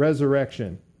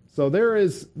resurrection. So there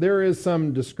is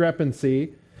some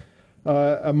discrepancy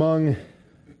among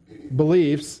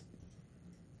beliefs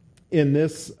in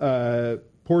this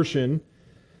portion,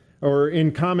 or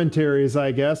in commentaries,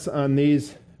 I guess, on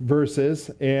these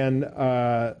verses. And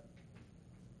I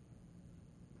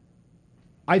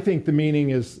think the meaning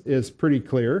is pretty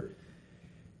clear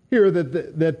here,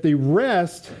 that the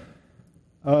rest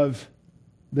of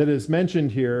that is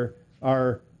mentioned here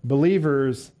are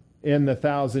believers in the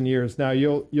 1,000 years. Now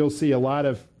you'll see a lot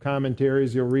of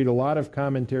commentaries. You'll read a lot of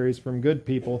commentaries from good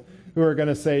people who are going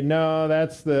to say, no,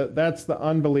 that's the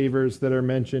unbelievers that are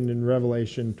mentioned in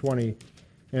Revelation 20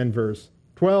 and verse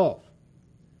 12.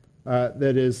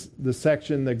 That is the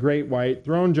section, the great white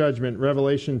throne judgment,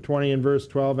 Revelation 20 and verse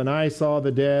 12. And I saw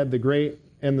the dead, the great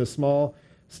and the small,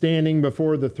 standing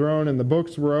before the throne, and the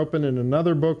books were open, and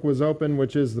another book was open,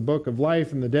 which is the book of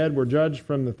life, and the dead were judged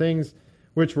from the things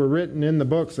which were written in the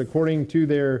books according to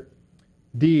their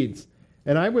deeds.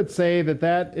 And I would say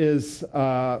that is,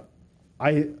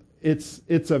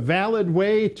 it's a valid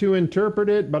way to interpret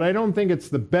it, but I don't think it's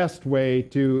the best way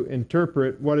to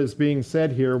interpret what is being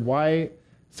said here. Why,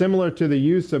 similar to the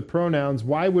use of pronouns,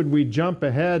 why would we jump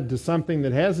ahead to something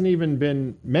that hasn't even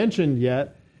been mentioned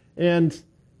yet and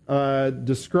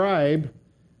describe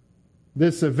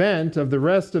this event of the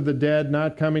rest of the dead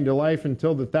not coming to life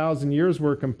until the 1,000 years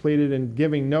were completed and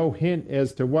giving no hint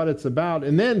as to what it's about,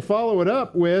 and then follow it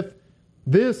up with,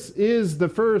 this is the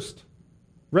first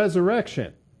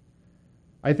resurrection?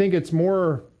 I think it's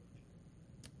more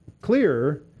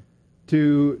clear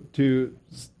to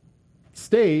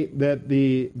state that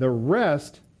the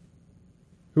rest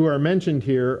who are mentioned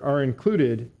here are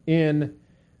included in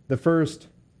the first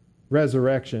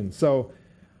resurrection. So,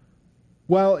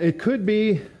 while it could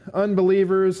be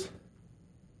unbelievers,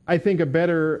 I think a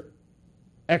better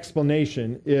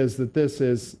explanation is that this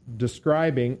is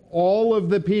describing all of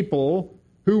the people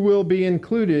who will be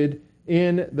included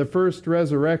in the first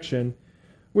resurrection,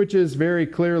 which is very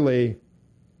clearly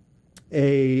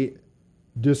a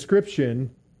description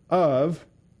of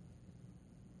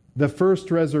the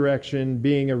first resurrection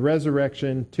being a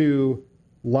resurrection to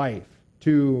life,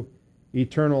 to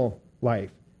eternal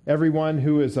life. Everyone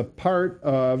who is a part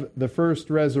of the first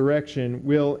resurrection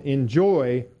will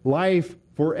enjoy life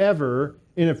forever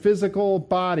in a physical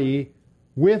body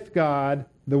with God,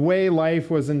 the way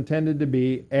life was intended to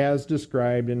be, as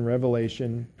described in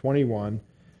Revelation 21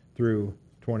 through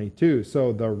 22.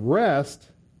 So the rest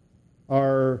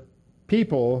are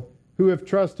people who have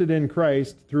trusted in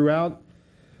Christ throughout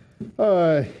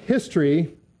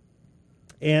history.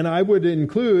 And I would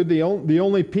include the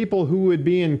only people who would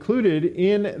be included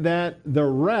in that the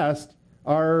rest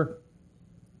are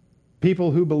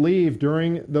people who believe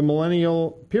during the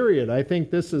millennial period. I think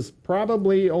this is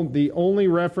probably the only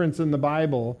reference in the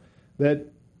Bible that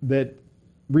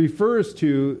refers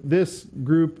to this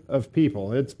group of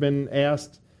people. It's been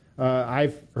asked,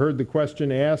 I've heard the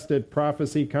question asked at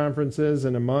prophecy conferences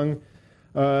and among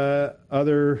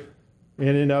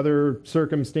in other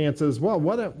circumstances. Well,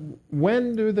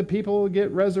 when do the people get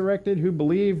resurrected who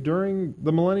believe during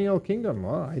the millennial kingdom?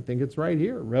 Well, I think it's right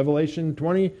here, Revelation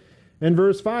 20 and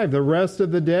verse 5. The rest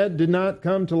of the dead did not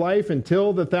come to life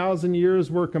until the 1,000 years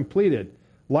were completed.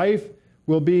 Life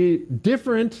will be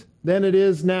different than it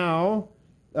is now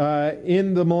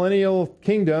in the millennial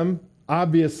kingdom.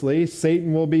 Obviously,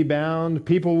 Satan will be bound.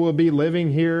 People will be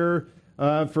living here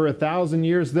for 1,000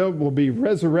 years. There will be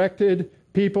resurrected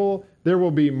people. There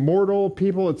will be mortal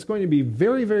people. It's going to be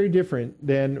very, very different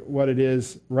than what it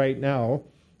is right now.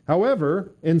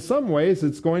 However, in some ways,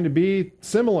 it's going to be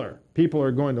similar. People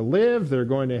are going to live. They're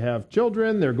going to have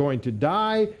children. They're going to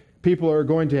die. People are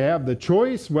going to have the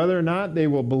choice whether or not they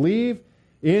will believe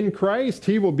in Christ.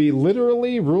 He will be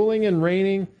literally ruling and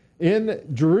reigning in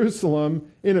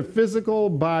Jerusalem in a physical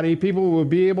body. People will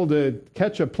be able to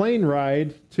catch a plane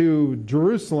ride to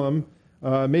Jerusalem,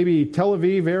 maybe Tel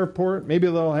Aviv airport. Maybe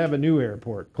they'll have a new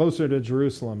airport closer to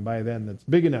Jerusalem by then that's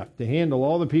big enough to handle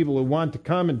all the people who want to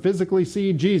come and physically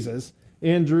see Jesus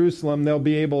in Jerusalem. They'll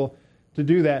be able to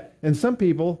do that. And some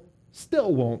people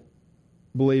still won't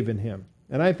believe in him.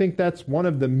 And I think that's one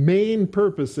of the main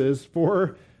purposes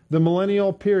for the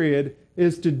millennial period,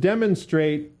 is to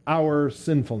demonstrate our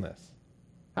sinfulness.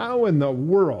 How in the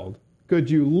world could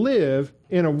you live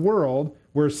in a world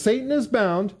where Satan is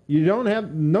bound? You don't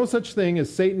have no such thing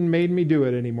as Satan made me do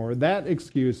it anymore. That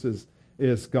excuse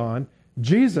is gone.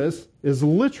 Jesus is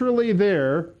literally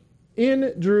there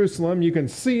in Jerusalem. You can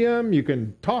see him. You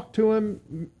can talk to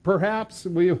him. Perhaps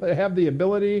we have the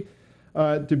ability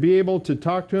to be able to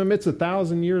talk to him. It's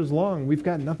 1,000 years long. We've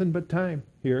got nothing but time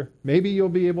here. Maybe you'll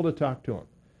be able to talk to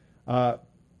him.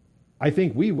 I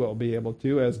think we will be able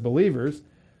to as believers.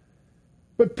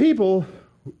 But people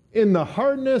in the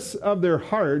hardness of their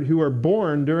heart who are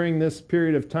born during this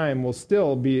period of time will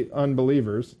still be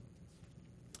unbelievers.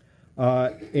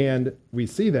 And we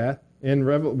see that. And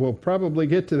we'll probably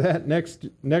get to that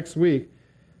next week.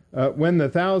 When the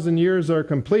 1,000 years are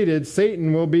completed,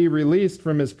 Satan will be released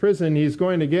from his prison. He's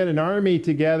going to get an army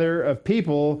together of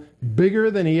people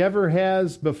bigger than he ever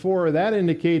has before. That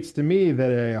indicates to me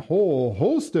that a whole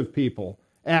host of people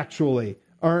actually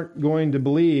aren't going to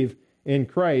believe in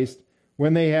Christ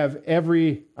when they have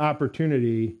every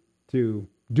opportunity to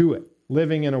do it,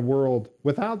 living in a world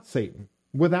without Satan,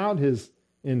 without his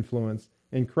influence,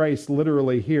 and Christ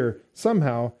literally here.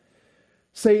 Somehow,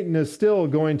 Satan is still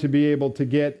going to be able to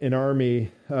get an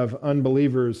army of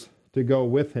unbelievers to go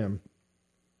with him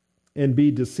and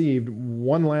be deceived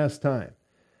one last time.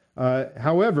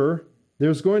 However,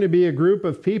 there's going to be a group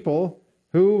of people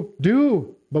who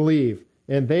do believe,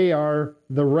 and they are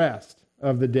the rest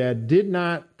of the dead. Did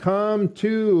not come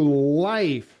to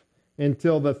life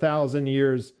until the 1,000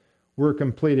 years were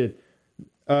completed.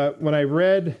 When I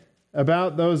read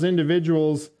about those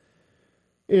individuals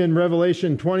in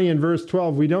Revelation 20 and verse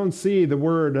 12, we don't see the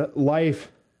word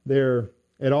life there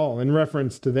at all, in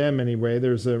reference to them anyway.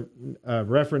 There's a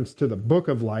reference to the book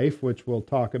of life, which we'll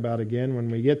talk about again when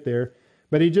we get there.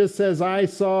 But he just says, I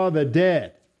saw the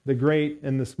dead, the great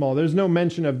and the small. There's no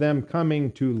mention of them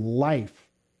coming to life,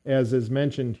 as is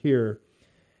mentioned here.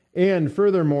 And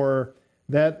furthermore,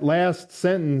 that last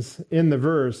sentence in the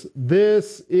verse,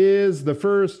 this is the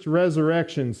first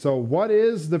resurrection. So what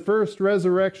is the first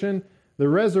resurrection?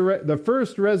 The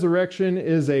first resurrection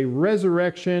is a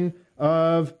resurrection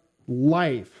of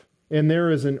life, and there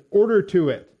is an order to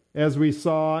it, as we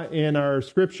saw in our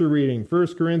scripture reading,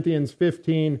 1 Corinthians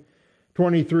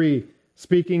 15:23.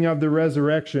 Speaking of the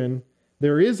resurrection,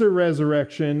 there is a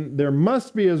resurrection. There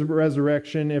must be a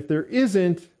resurrection. If there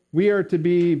isn't, we are to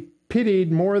be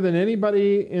pitied more than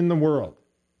anybody in the world.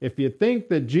 If you think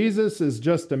that Jesus is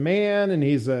just a man and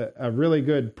he's a really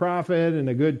good prophet and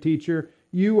a good teacher,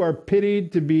 you are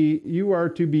to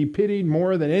be pitied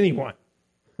more than anyone.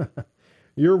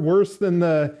 You're worse than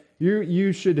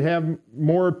you should have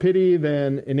more pity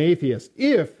than an atheist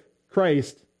if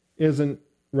Christ isn't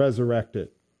resurrected.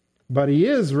 But he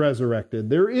is resurrected.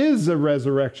 There is a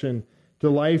resurrection to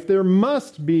life. There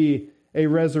must be a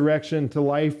resurrection to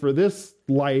life for this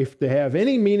life to have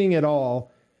any meaning at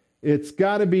all. It's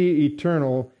got to be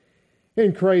eternal.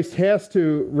 And Christ has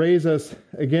to raise us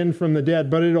again from the dead.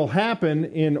 But it'll happen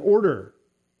in order.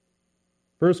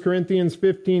 1 Corinthians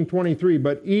 15:23,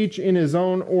 but each in his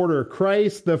own order.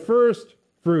 Christ the first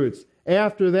fruits.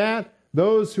 After that,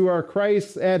 those who are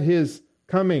Christ's at his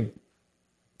coming.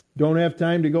 Don't have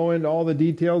time to go into all the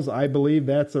details. I believe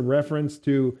that's a reference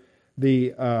to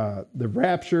the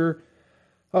rapture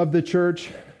of the church.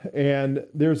 And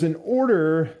there's an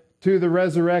order to the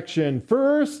resurrection.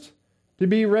 First, to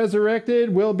be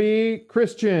resurrected will be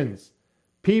Christians.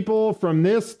 People from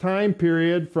this time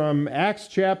period, from Acts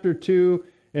chapter 2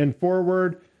 and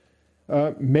forward,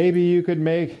 maybe you could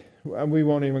we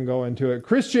won't even go into it.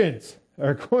 Christians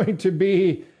are going to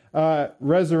be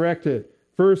resurrected.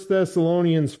 1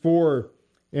 Thessalonians 4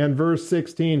 and verse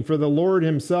 16, for the Lord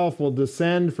himself will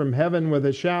descend from heaven with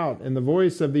a shout and the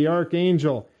voice of the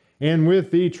archangel and with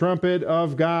the trumpet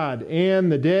of God,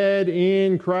 and the dead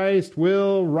in Christ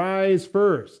will rise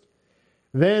first.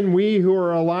 Then we who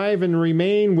are alive and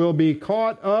remain will be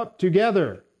caught up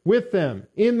together with them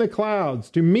in the clouds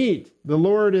to meet the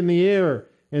Lord in the air,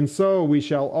 and so we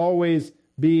shall always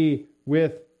be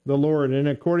with the Lord. And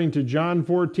according to John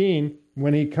 14,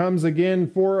 when he comes again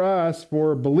for us,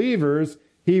 for believers,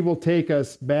 he will take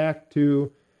us back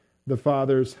to the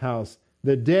Father's house.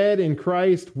 The dead in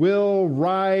Christ will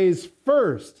rise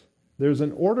first. There's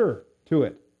an order to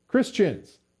it.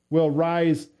 Christians will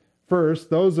rise first.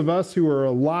 Those of us who are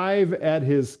alive at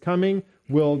his coming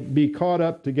will be caught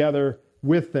up together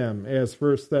with them, as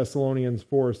 1 Thessalonians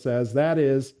 4 says. That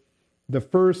is the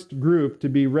first group to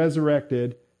be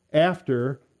resurrected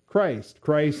after Christ.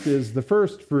 Christ is the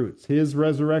first fruits. His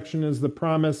resurrection is the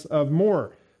promise of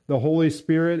more. The Holy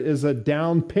Spirit is a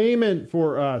down payment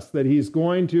for us that he's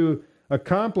going to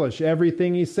accomplish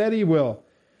everything he said he will.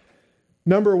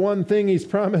 Number one thing he's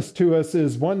promised to us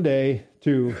is one day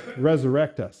to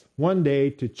resurrect us. One day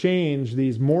to change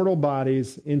these mortal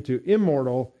bodies into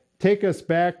immortal, take us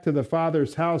back to the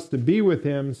Father's house to be with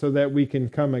him so that we can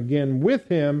come again with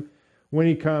him when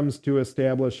he comes to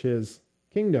establish his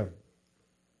kingdom.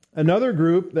 Another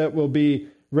group that will be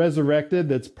resurrected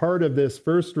that's part of this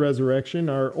first resurrection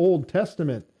are Old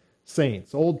Testament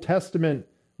saints, Old Testament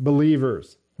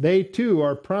believers. They too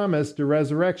are promised a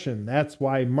resurrection. That's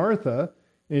why Martha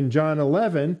in John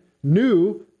 11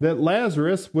 knew that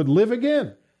Lazarus would live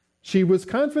again. She was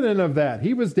confident of that.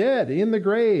 He was dead in the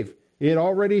grave. It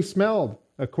already smelled,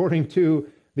 according to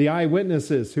the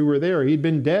eyewitnesses who were there. He'd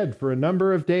been dead for a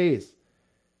number of days.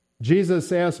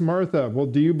 Jesus asked Martha, well,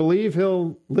 do you believe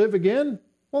he'll live again?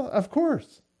 Well, of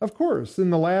course. Of course. In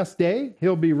the last day,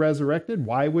 he'll be resurrected.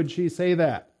 Why would she say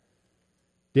that?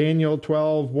 Daniel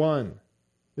 12:1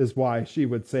 is why she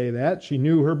would say that. She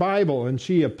knew her Bible, and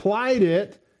she applied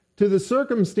it to the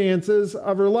circumstances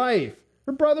of her life.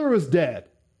 Her brother was dead.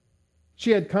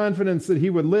 She had confidence that he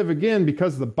would live again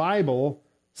because the Bible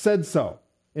said so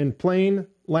in plain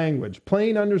language,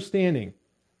 plain understanding.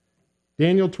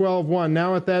 Daniel 12:1,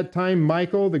 now at that time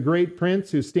Michael, the great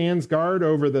prince who stands guard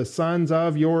over the sons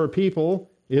of your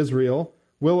people, Israel,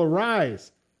 will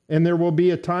arise, and there will be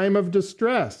a time of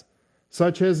distress,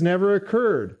 such has never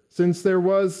occurred since there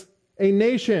was a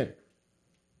nation.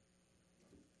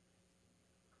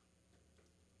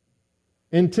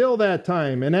 Until that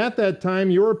time, and at that time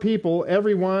your people,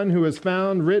 everyone who is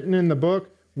found written in the book,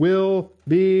 will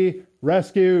be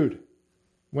rescued.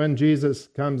 When Jesus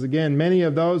comes again, many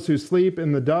of those who sleep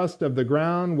in the dust of the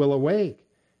ground will awake,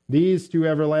 these to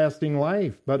everlasting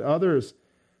life, but others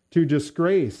to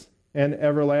disgrace and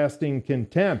everlasting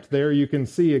contempt. There you can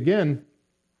see again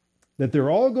that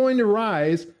they're all going to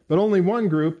rise, but only one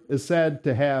group is said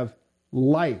to have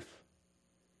life.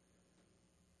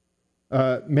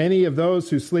 Many of those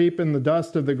who sleep in the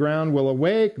dust of the ground will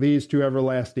awake, these to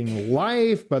everlasting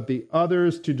life, but the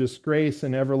others to disgrace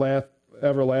and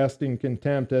everlasting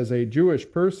contempt as a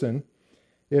Jewish person.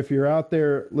 If you're out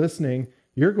there listening,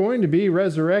 you're going to be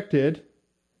resurrected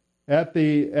at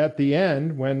the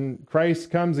end when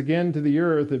Christ comes again to the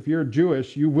earth. If you're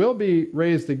Jewish, you will be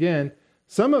raised again.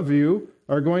 Some of you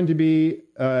are going to be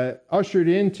ushered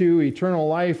into eternal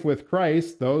life with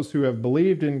Christ, those who have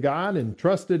believed in God and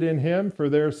trusted in Him for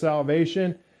their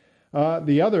salvation.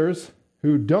 The others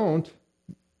who don't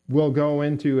will go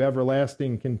into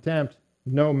everlasting contempt.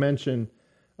 No mention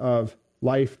of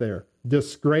life there.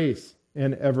 Disgrace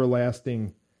and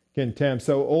everlasting contempt.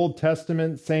 So Old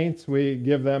Testament saints, we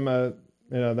give them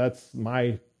that's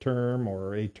my term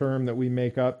or a term that we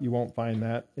make up. You won't find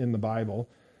that in the Bible.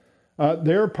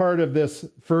 They're part of this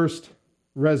first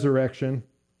resurrection.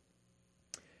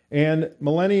 And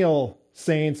millennial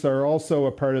saints are also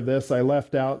a part of this. I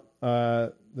left out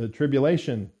the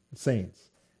tribulation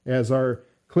saints, as are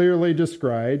clearly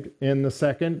described in the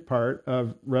second part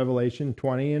of Revelation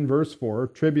 20 and verse 4,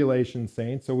 tribulation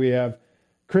saints. So we have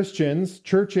Christians,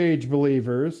 church-age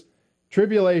believers.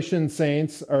 Tribulation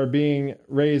saints are being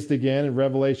raised again in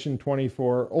Revelation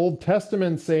 24. Old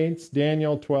Testament saints,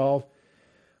 Daniel 12,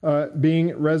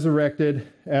 being resurrected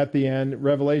at the end.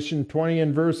 Revelation 20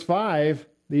 and verse 5,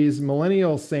 these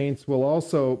millennial saints will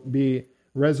also be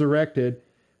resurrected.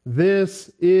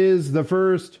 This is the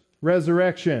first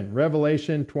resurrection.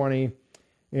 Revelation 20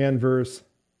 and verse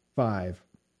 5.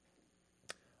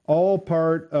 All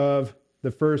part of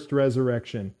the first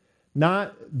resurrection.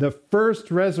 Not the first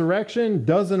resurrection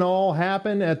doesn't all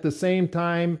happen at the same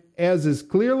time, as is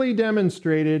clearly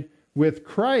demonstrated with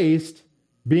Christ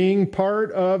being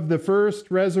part of the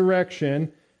first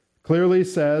resurrection. Clearly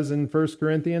says in 1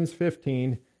 Corinthians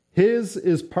 15, His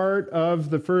is part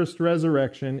of the first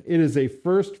resurrection. It is a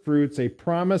first fruits, a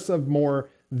promise of more.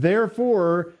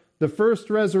 Therefore, the first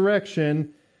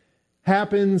resurrection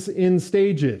happens in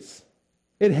stages.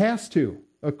 It has to,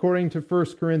 according to 1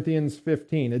 Corinthians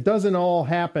 15. It doesn't all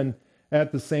happen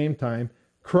at the same time.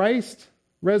 Christ's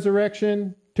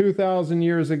resurrection 2,000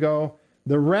 years ago,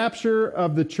 the rapture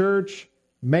of the church,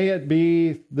 may it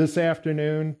be this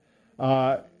afternoon,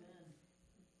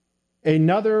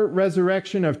 another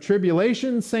resurrection of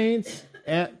tribulation saints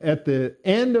at the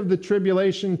end of the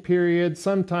tribulation period,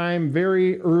 sometime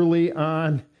very early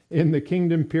on in the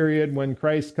kingdom period when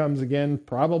Christ comes again,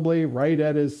 probably right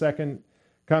at His second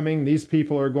coming. These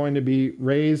people are going to be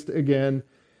raised again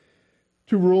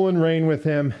to rule and reign with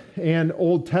Him. And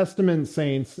Old Testament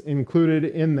saints included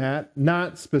in that,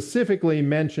 not specifically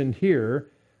mentioned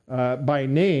here by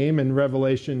name in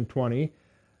Revelation 20.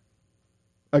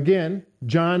 Again,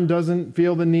 John doesn't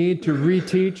feel the need to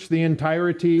reteach the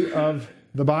entirety of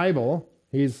the Bible.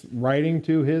 He's writing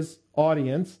to his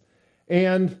audience.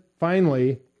 And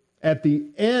finally, at the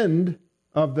end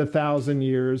of the 1,000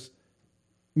 years,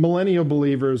 millennial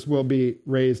believers will be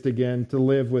raised again to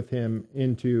live with Him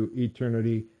into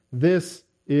eternity. This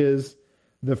is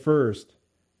the first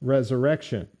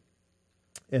resurrection.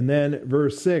 And then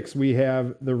verse 6, we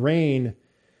have the reign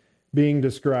being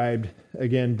described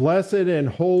again. Blessed and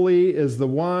holy is the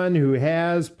one who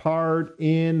has part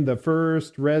in the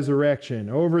first resurrection.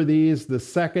 Over these, the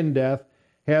second death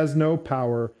has no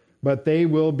power, but they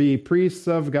will be priests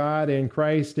of God and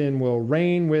Christ and will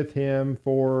reign with Him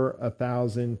for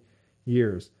 1,000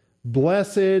 years.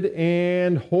 Blessed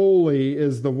and holy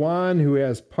is the one who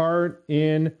has part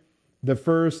in the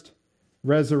first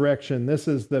resurrection. This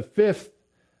is the fifth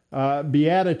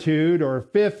beatitude or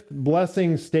fifth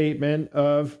blessing statement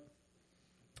of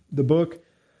the book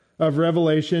of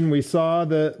Revelation. We saw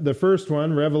the first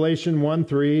one, Revelation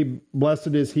 1:3.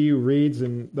 Blessed is he who reads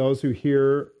and those who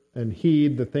hear and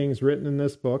heed the things written in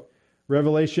this book.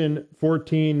 Revelation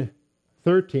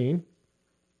 14:13.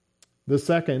 The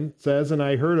second says, And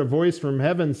I heard a voice from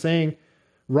heaven saying,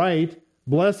 Write,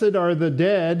 blessed are the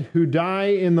dead who die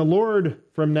in the Lord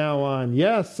from now on.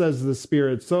 Yes, says the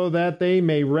Spirit, so that they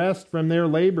may rest from their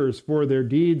labors, for their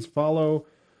deeds follow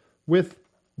with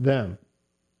them.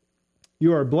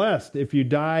 You are blessed if you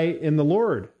die in the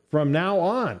Lord from now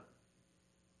on.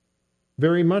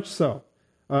 Very much so.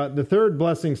 The third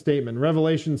blessing statement,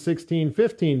 Revelation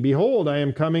 16:15. Behold, I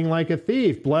am coming like a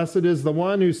thief. Blessed is the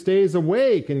one who stays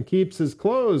awake and keeps his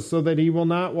clothes, so that he will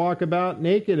not walk about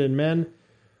naked, and men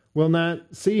will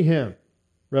not see him.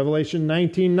 Revelation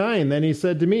 19:9. Then he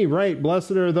said to me, Write,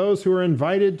 blessed are those who are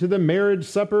invited to the marriage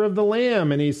supper of the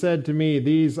Lamb. And he said to me,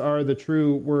 These are the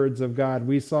true words of God.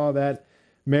 We saw that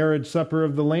marriage supper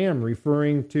of the Lamb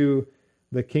referring to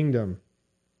the kingdom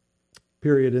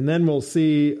period. And then we'll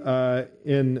see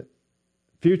in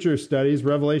future studies,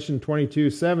 Revelation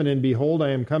 22:7, And behold, I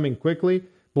am coming quickly.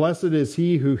 Blessed is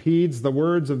he who heeds the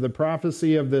words of the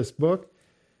prophecy of this book.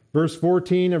 Verse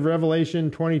 14 of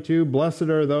Revelation 22, blessed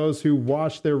are those who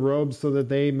wash their robes so that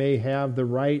they may have the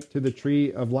right to the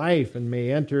tree of life and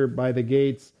may enter by the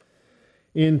gates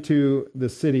into the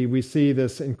city. We see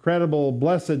this incredible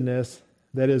blessedness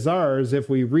that is ours if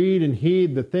we read and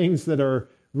heed the things that are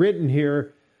written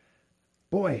here.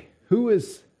 Boy,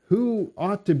 who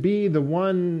ought to be the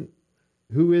one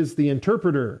who is the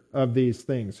interpreter of these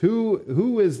things?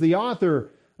 Who is the author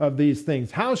of these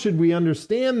things? How should we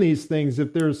understand these things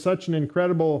if there's such an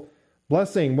incredible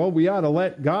blessing? Well, we ought to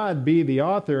let God be the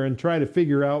author and try to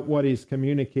figure out what he's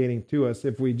communicating to us.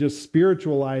 If we just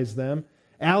spiritualize them,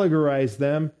 allegorize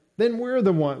them, then we're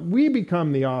the one. We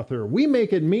become the author. We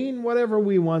make it mean whatever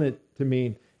we want it to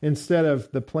mean instead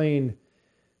of the plain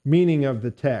meaning of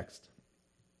the text.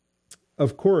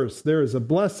 Of course, there is a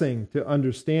blessing to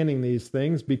understanding these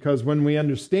things, because when we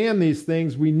understand these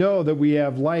things, we know that we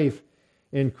have life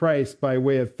in Christ by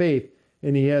way of faith,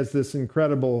 and he has this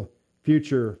incredible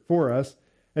future for us.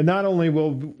 And not only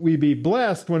will we be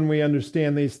blessed when we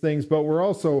understand these things, but we're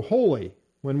also holy.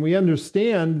 When we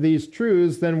understand these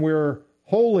truths, then we're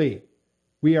holy.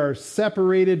 We are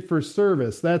separated for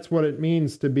service. That's what it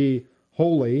means to be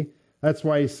holy. That's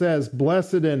why he says,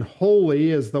 blessed and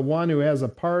holy is the one who has a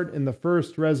part in the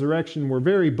first resurrection. We're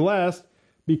very blessed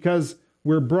because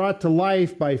we're brought to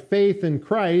life by faith in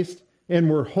Christ, and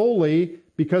we're holy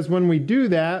because when we do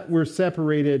that, we're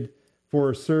separated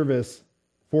for service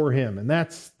for him. And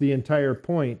that's the entire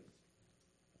point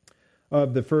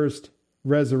of the first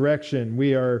resurrection.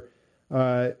 We are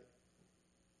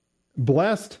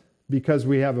blessed because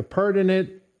we have a part in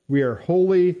it. We are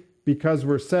holy because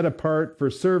we're set apart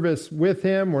for service with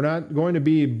him. We're not going to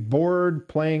be bored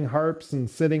playing harps and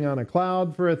sitting on a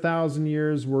cloud for 1,000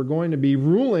 years. We're going to be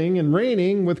ruling and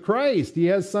reigning with Christ. He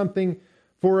has something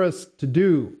for us to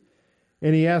do.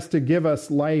 And he has to give us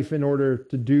life in order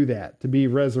to do that, to be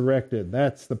resurrected.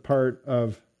 That's the part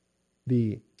of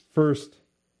the first,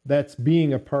 that's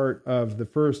being a part of the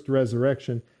first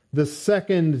resurrection. The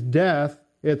second death,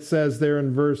 it says there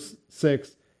in verse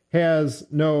 6, has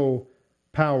no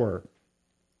power.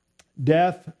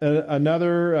 Death,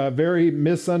 another very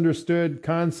misunderstood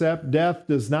concept. Death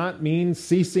does not mean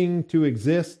ceasing to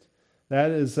exist.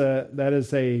 That is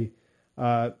a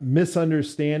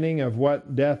misunderstanding of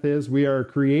what death is. We are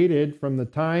created from the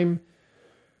time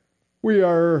we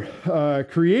are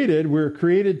created. We're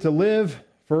created to live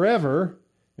forever,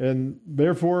 and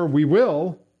therefore we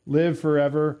will live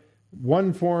forever,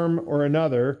 one form or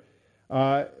another.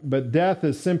 But death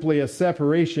is simply a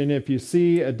separation. If you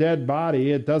see a dead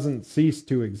body, it doesn't cease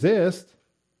to exist.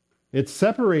 It's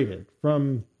separated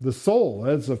from the soul.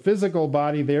 It's a physical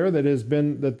body there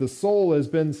that the soul has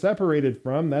been separated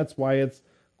from. That's why it's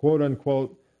quote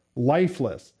unquote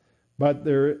lifeless. But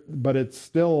it's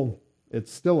still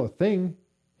a thing.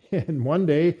 And one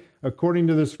day, according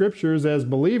to the scriptures, as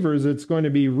believers, it's going to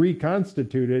be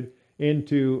reconstituted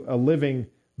into a living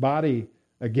body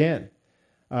again.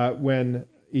 When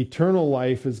eternal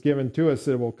life is given to us,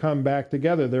 it will come back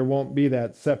together. There won't be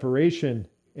that separation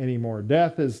anymore.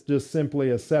 Death is just simply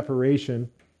a separation.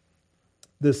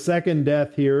 The second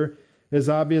death here is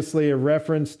obviously a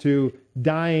reference to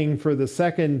dying for the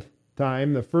second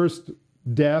time. The first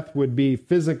death would be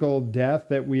physical death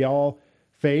that we all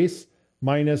face,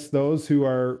 minus those who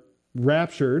are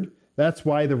raptured. That's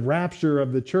why the rapture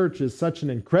of the church is such an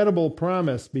incredible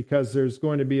promise, because there's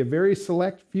going to be a very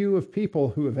select few of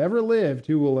people who have ever lived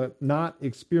who will not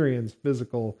experience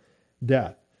physical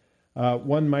death.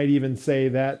 One might even say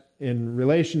that in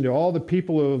relation to all the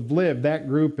people who have lived, that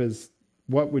group is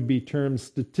what would be termed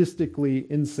statistically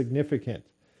insignificant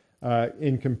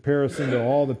in comparison to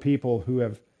all the people who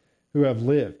have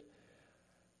lived.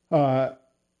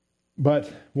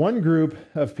 But one group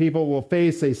of people will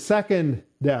face a second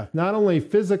death, not only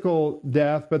physical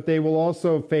death, but they will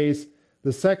also face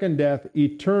the second death,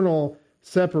 eternal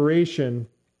separation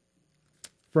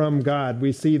from God.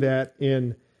 We see that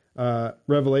in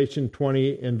Revelation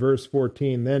 20 and verse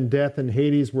 14. Then death and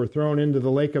Hades were thrown into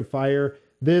the lake of fire.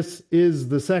 This is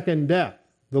the second death,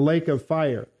 the lake of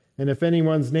fire. And if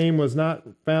anyone's name was not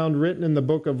found written in the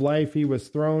book of life, he was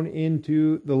thrown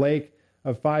into the lake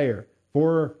of fire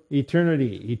for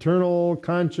eternity, eternal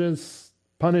conscious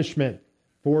punishment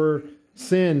for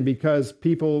sin, because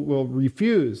people will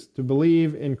refuse to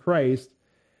believe in Christ.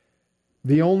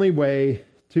 The only way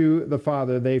to the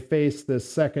Father, they face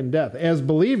this second death. As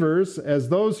believers, as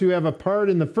those who have a part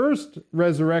in the first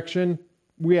resurrection,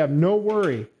 we have no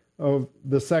worry of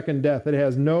the second death. It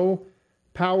has no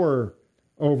power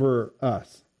over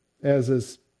us, as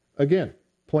is, again,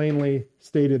 plainly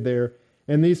stated there.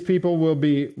 And these people will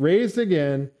be raised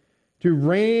again, to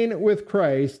reign with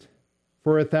Christ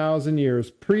for 1,000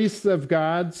 years. Priests of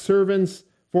God, servants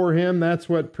for him. That's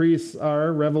what priests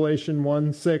are. Revelation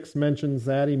 1:6 mentions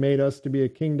that. He made us to be a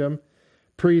kingdom.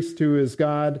 Priest to his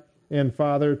God and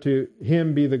Father. To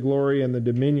him be the glory and the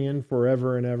dominion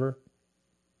forever and ever.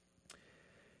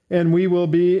 And we will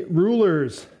be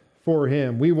rulers for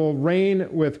him. We will reign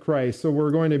with Christ. So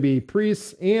we're going to be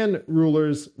priests and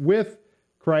rulers with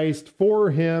Christ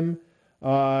for him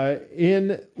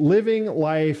in living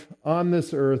life on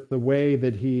this earth the way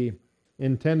that he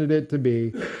intended it to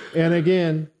be. And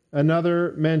again,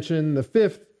 another mention, the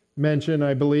fifth mention,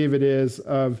 I believe it is,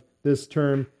 of this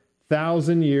term,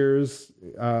 1,000 years,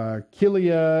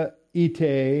 kilia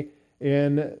ite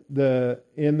in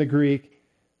the Greek,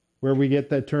 where we get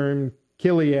that term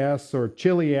Kilias or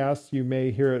Chilias, you may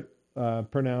hear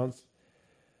it pronounced.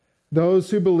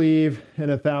 Those who believe in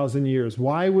 1,000 years.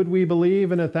 Why would we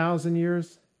believe in 1,000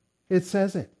 years? It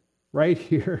says it right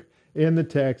here in the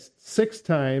text 6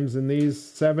 times in these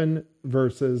 7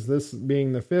 verses, this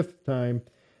being the 5th time.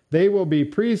 They will be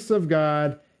priests of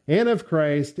God and of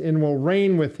Christ and will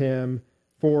reign with him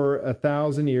for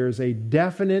 1,000 years, a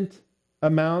definite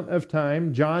amount of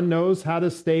time. John knows how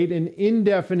to state an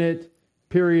indefinite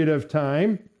period of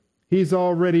time. He's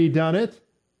already done it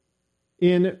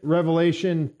in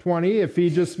Revelation 20. If he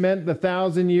just meant the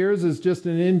 1,000 years is just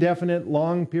an indefinite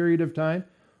long period of time,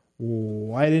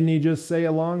 why didn't he just say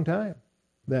a long time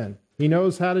then? He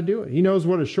knows how to do it. He knows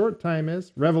what a short time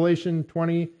is. Revelation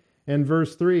 20 and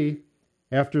verse 3,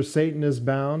 after Satan is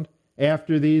bound,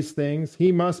 after these things,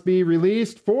 he must be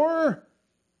released for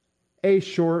a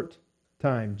short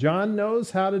time. John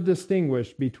knows how to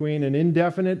distinguish between an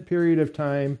indefinite period of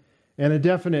time and a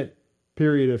definite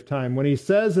period of time. When he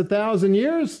says 1,000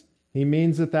 years, he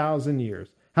means 1,000 years.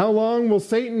 How long will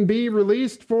Satan be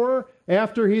released for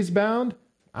after he's bound?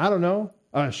 I don't know.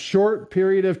 A short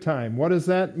period of time. What does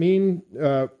that mean?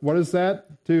 What is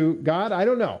that to God? I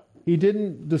don't know. He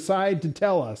didn't decide to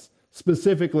tell us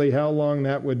specifically how long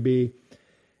that would be.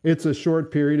 It's a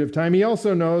short period of time. He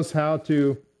also knows how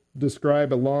to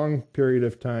describe a long period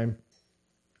of time.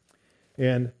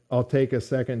 And I'll take a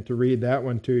second to read that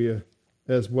one to you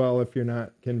as well if you're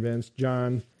not convinced.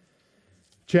 John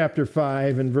chapter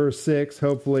 5 and verse 6,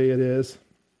 hopefully it is.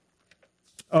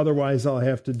 Otherwise, I'll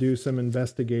have to do some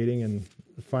investigating and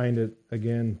find it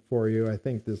again for you. I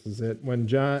think this is it.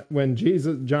 John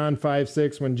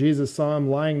 5:6, when Jesus saw him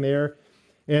lying there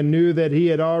and knew that he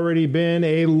had already been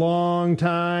a long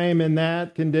time in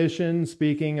that condition,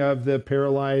 speaking of the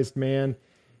paralyzed man,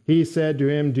 he said to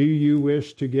him, "Do you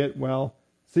wish to get well?"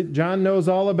 See, John knows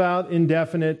all about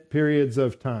indefinite periods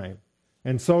of time,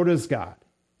 and so does God.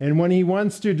 And when he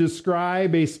wants to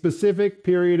describe a specific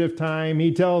period of time,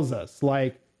 he tells us,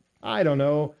 like,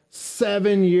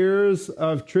 7 years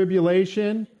of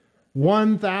tribulation,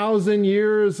 1,000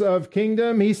 years of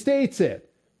kingdom. He states it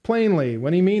plainly.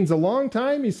 When he means a long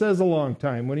time, he says a long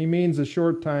time. When he means a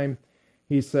short time,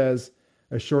 he says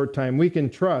a short time. We can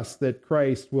trust that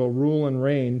Christ will rule and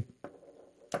reign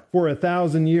for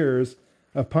 1,000 years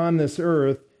upon this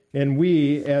earth, and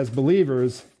we as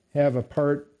believers have a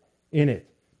part in it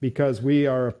because we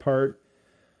are a part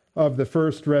of the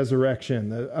first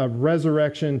resurrection, a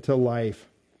resurrection to life.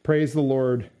 Praise the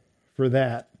Lord for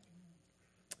that.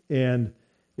 And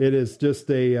it is just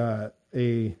a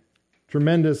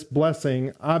tremendous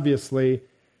blessing, obviously,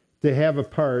 to have a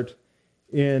part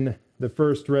in the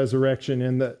first resurrection.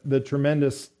 And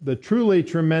the truly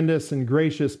tremendous and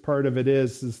gracious part of it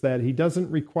is that he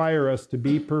doesn't require us to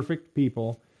be perfect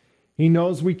people. He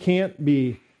knows we can't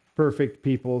be perfect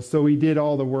people, so he did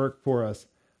all the work for us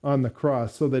on the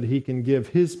cross so that he can give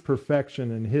his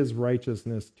perfection and his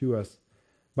righteousness to us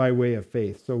by way of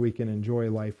faith so we can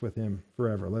enjoy life with him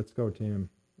forever. Let's go to him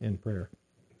in prayer.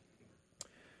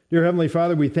 Dear Heavenly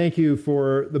Father, we thank you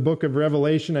for the book of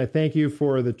Revelation. I thank you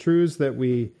for the truths that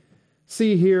we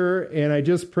see here, and I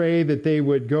just pray that they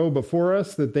would go before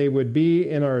us, that they would be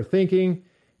in our thinking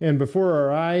and before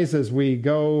our eyes as we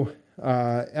go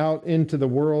out into the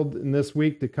world in this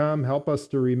week to come. Help us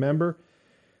to remember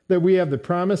that we have the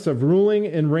promise of ruling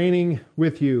and reigning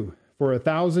with you for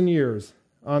 1,000 years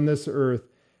on this earth,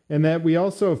 and that we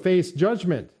also face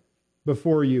judgment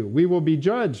before you. We will be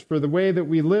judged for the way that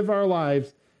we live our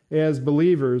lives as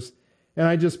believers, and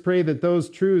I just pray that those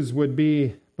truths would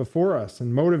be before us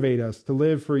and motivate us to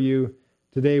live for you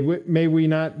today. May we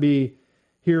not be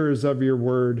hearers of your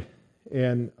word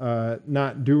and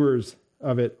not doers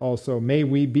of it also. May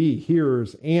we be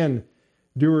hearers and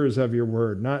doers of your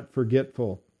word, not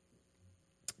forgetful,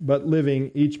 but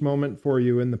living each moment for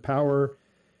you in the power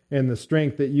and the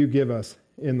strength that you give us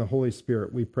in the Holy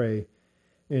Spirit, we pray.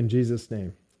 In Jesus'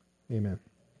 name, amen.